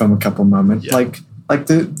benefited from a couple moments, Yeah. like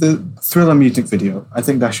the Thriller music video. I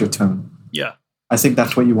think that's your tone. Yeah, I think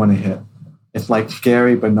that's what you want to hit. It's like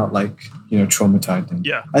scary, but not like traumatizing.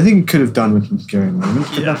 yeah. I think it could have done with some scary moments.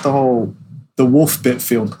 But Yeah. that's the wolf bit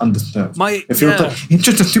feels undisturbed. It feels yeah. like it's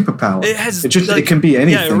just a superpower. It has. it can be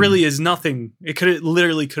anything. Yeah, it really is nothing. It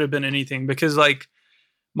literally could have been anything because like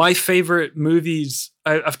my favorite movies.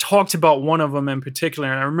 I've talked about one of them in particular,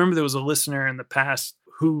 and I remember there was a listener in the past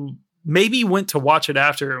who maybe went to watch it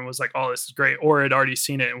after and was like, "Oh, this is great," or had already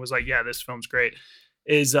seen it and was like, "Yeah, this film's great."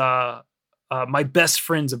 Is My Best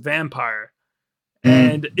Friend's a Vampire.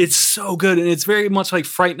 And it's so good. And it's very much like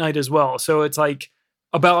Fright Night as well. So it's like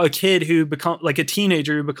about a kid who becomes like a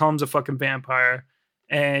teenager who becomes a fucking vampire.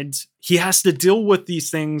 And he has to deal with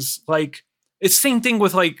these things. Like it's the same thing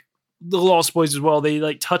with like the Lost Boys as well. They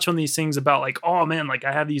like touch on these things about like, oh man, like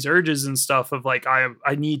I have these urges and stuff of like, I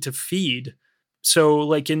need to feed. So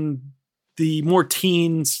like in the more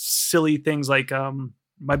teen silly things like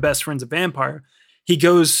My Best Friend's a Vampire, he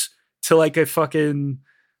goes to like a fucking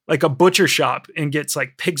like a butcher shop and gets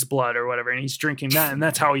like pig's blood or whatever, and he's drinking that, and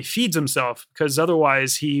that's how he feeds himself, because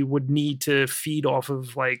otherwise he would need to feed off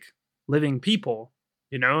of like living people,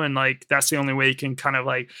 and like that's the only way he can kind of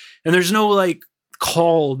like, and there's no like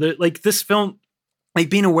call that like this film, like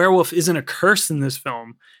being a werewolf isn't a curse in this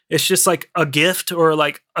film. It's just like a gift or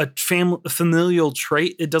like a familial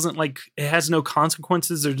trait. It doesn't like, it has no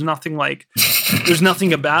consequences. There's nothing like, there's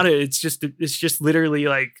nothing about it. It's just literally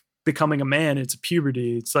like becoming a man. It's a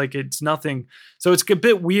puberty. It's like, it's nothing. So it's a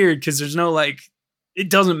bit weird because there's no like, it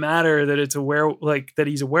doesn't matter that it's like that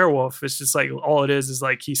he's a werewolf. It's just like, all it is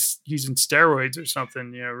like he's using steroids or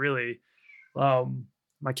something, really.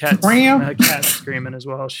 My cat's screaming as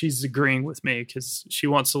well. She's agreeing with me because she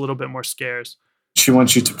wants a little bit more scares. She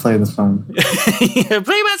wants you to play the song. Yeah,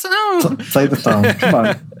 play my song. Play the song. Come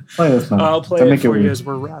on. Play the song. I'll play Don't it make for you weird. as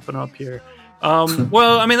we're wrapping up here.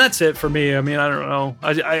 Well, I mean, that's it for me. I mean, I don't know.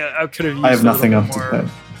 I could have used I have nothing a else little to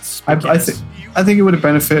bit say. more I think it would have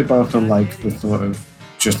benefited, but I also like the sort of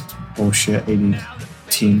just bullshit 80s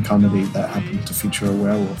teen comedy that happened to feature a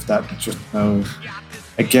werewolf. That just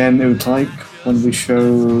again, it was like when we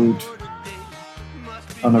showed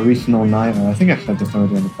on a regional night, and I think I said this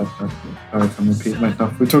already on the podcast. Sorry if I'm repeating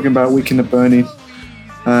myself. We're talking about Weekend at Bernie's,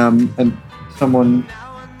 and someone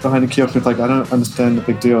behind the kiosk was like, "I don't understand the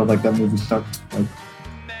big deal. Like that movie sucked. Like,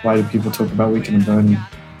 why do people talk about Weekend at Bernie?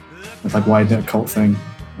 It's like, why is that a cult thing?"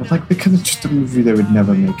 It's like, because it's just a movie they would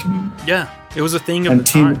never make anymore. Yeah, it was a thing of the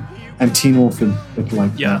time. And Teen Wolf is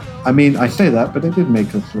like that. I mean, I say that, but they did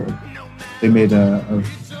make a sort of, they made a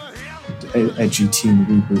edgy teen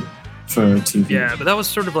reboot for TV. Yeah, but that was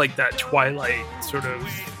sort of like that Twilight sort of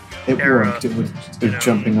It era. worked. It was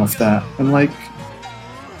jumping off that. And like,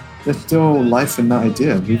 there's still life in that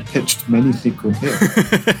idea. We've pitched many sequels here.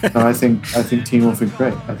 So I think Teen Wolf is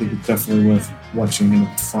great. I think it's definitely worth watching and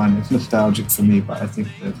it's fun. It's nostalgic for me, but I think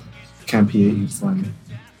the campy 80s fun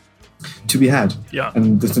to be had. Yeah.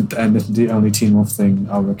 And this is the only Teen Wolf thing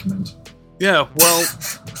I'll recommend. Yeah, well,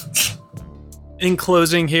 in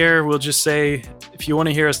closing here, we'll just say If you want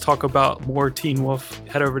to hear us talk about more Teen Wolf,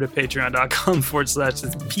 head over to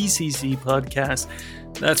patreon.com/PCC podcast.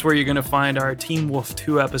 That's where you're going to find our Teen Wolf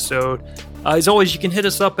 2 episode. As always, you can hit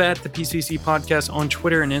us up at the PCC podcast on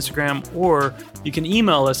Twitter and Instagram, or you can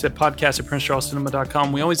email us at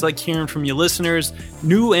podcast@princecharlescinema.com. We always like hearing from you listeners,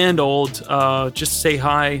 new and old. Just say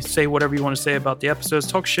hi, say whatever you want to say about the episodes,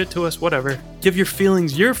 talk shit to us, whatever. Give your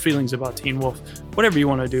feelings about Teen Wolf, whatever you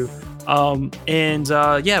want to do. We'll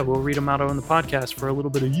read them out on the podcast for a little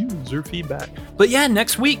bit of user feedback. But yeah,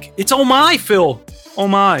 next week, it's Oh My, Phil. Oh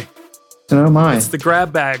My. Oh my. It's the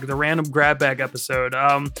grab bag, the random grab bag episode.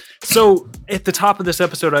 So at the top of this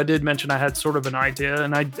episode, I did mention I had sort of an idea,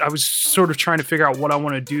 and I was sort of trying to figure out what I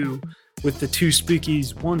want to do with the 2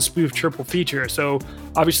 Spookies, 1 spoof triple feature. So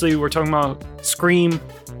obviously we're talking about Scream,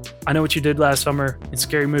 I Know What You Did Last Summer, and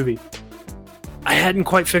Scary Movie. I hadn't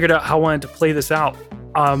quite figured out how I wanted to play this out,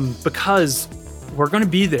 because we're going to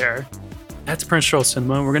be there at the Prince Charles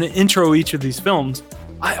Cinema. We're going to intro each of these films.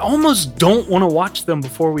 I almost don't want to watch them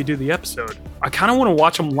before we do the episode. I kind of want to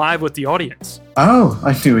watch them live with the audience. Oh,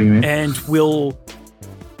 I see what you mean. And we'll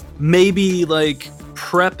maybe like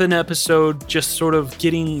prep an episode, just sort of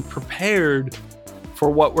getting prepared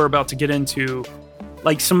for what we're about to get into.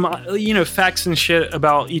 Like some, facts and shit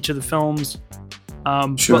about each of the films.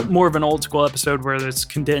 Sure. But more of an old school episode where it's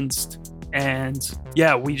condensed. And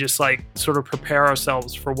yeah, we just like sort of prepare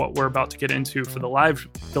ourselves for what we're about to get into for the live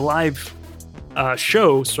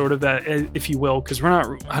show, sort of, that, if you will, because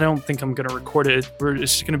I don't think I'm going to record it.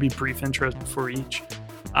 It's just going to be brief intros before each.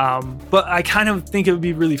 But I kind of think it would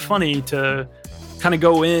be really funny to kind of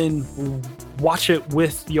go in, watch it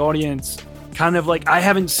with the audience. Kind of like, I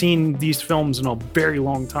haven't seen these films in a very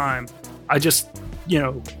long time. I just,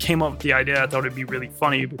 came up with the idea. I thought it'd be really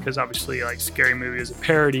funny because obviously like Scary Movie is a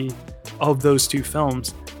parody of those 2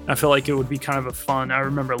 films. I feel like it would be kind of a fun. I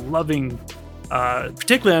remember loving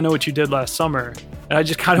particularly I Know What You Did Last Summer, and I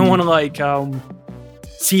just kind of want to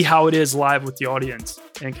see how it is live with the audience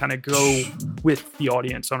and kind of go with the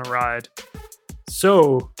audience on a ride.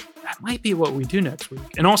 So that might be what we do next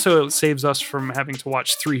week, and also it saves us from having to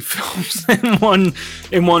watch 3 films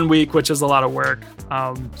in one week, which is a lot of work.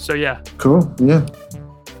 So yeah, cool. Yeah,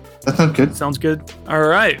 that sounds good. Sounds good. All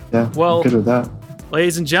right. Yeah, well, I'm good with that.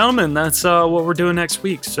 Ladies and gentlemen, that's what we're doing next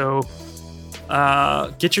week. So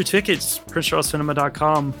get your tickets,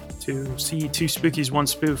 princecharlescinema.com, to see 2 Spookies, 1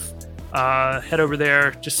 spoof. Head over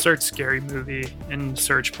there, just search Scary Movie in the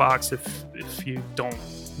search box if you don't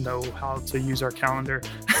know how to use our calendar.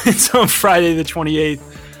 It's on Friday the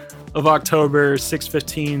 28th of October,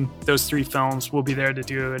 6:15. Those 3 films, we'll be there to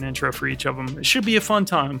do an intro for each of them. It should be a fun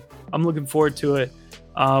time. I'm looking forward to it.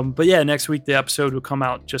 But yeah, next week the episode will come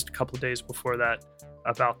out just a couple of days before that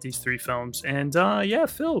about these 3 films. And yeah,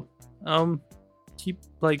 Phil, keep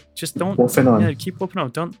just don't keep whooping on.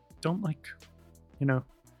 Don't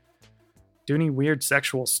do any weird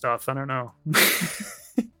sexual stuff. I don't know.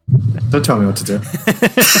 Don't tell me what to do.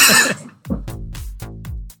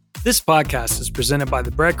 This podcast is presented by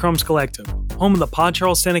the Breadcrumbs Collective, home of the Pod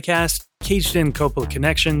Charles Cinecast, Caged In Coppola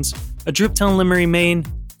Connections, A Driptown Limerick, Maine,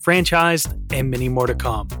 Franchised, and many more to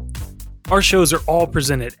come. Our shows are all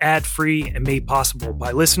presented ad-free and made possible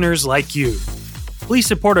by listeners like you. Please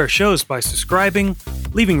support our shows by subscribing,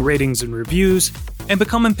 leaving ratings and reviews, and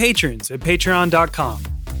becoming patrons at patreon.com.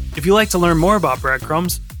 If you'd like to learn more about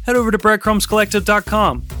Breadcrumbs, head over to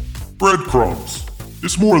breadcrumbscollective.com. Breadcrumbs.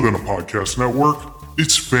 It's more than a podcast network.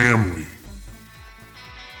 It's family.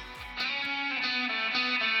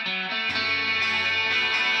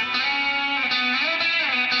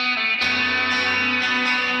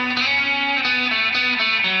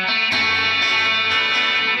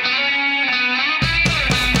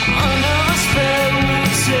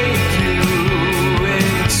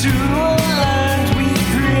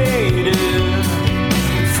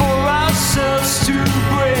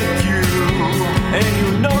 And you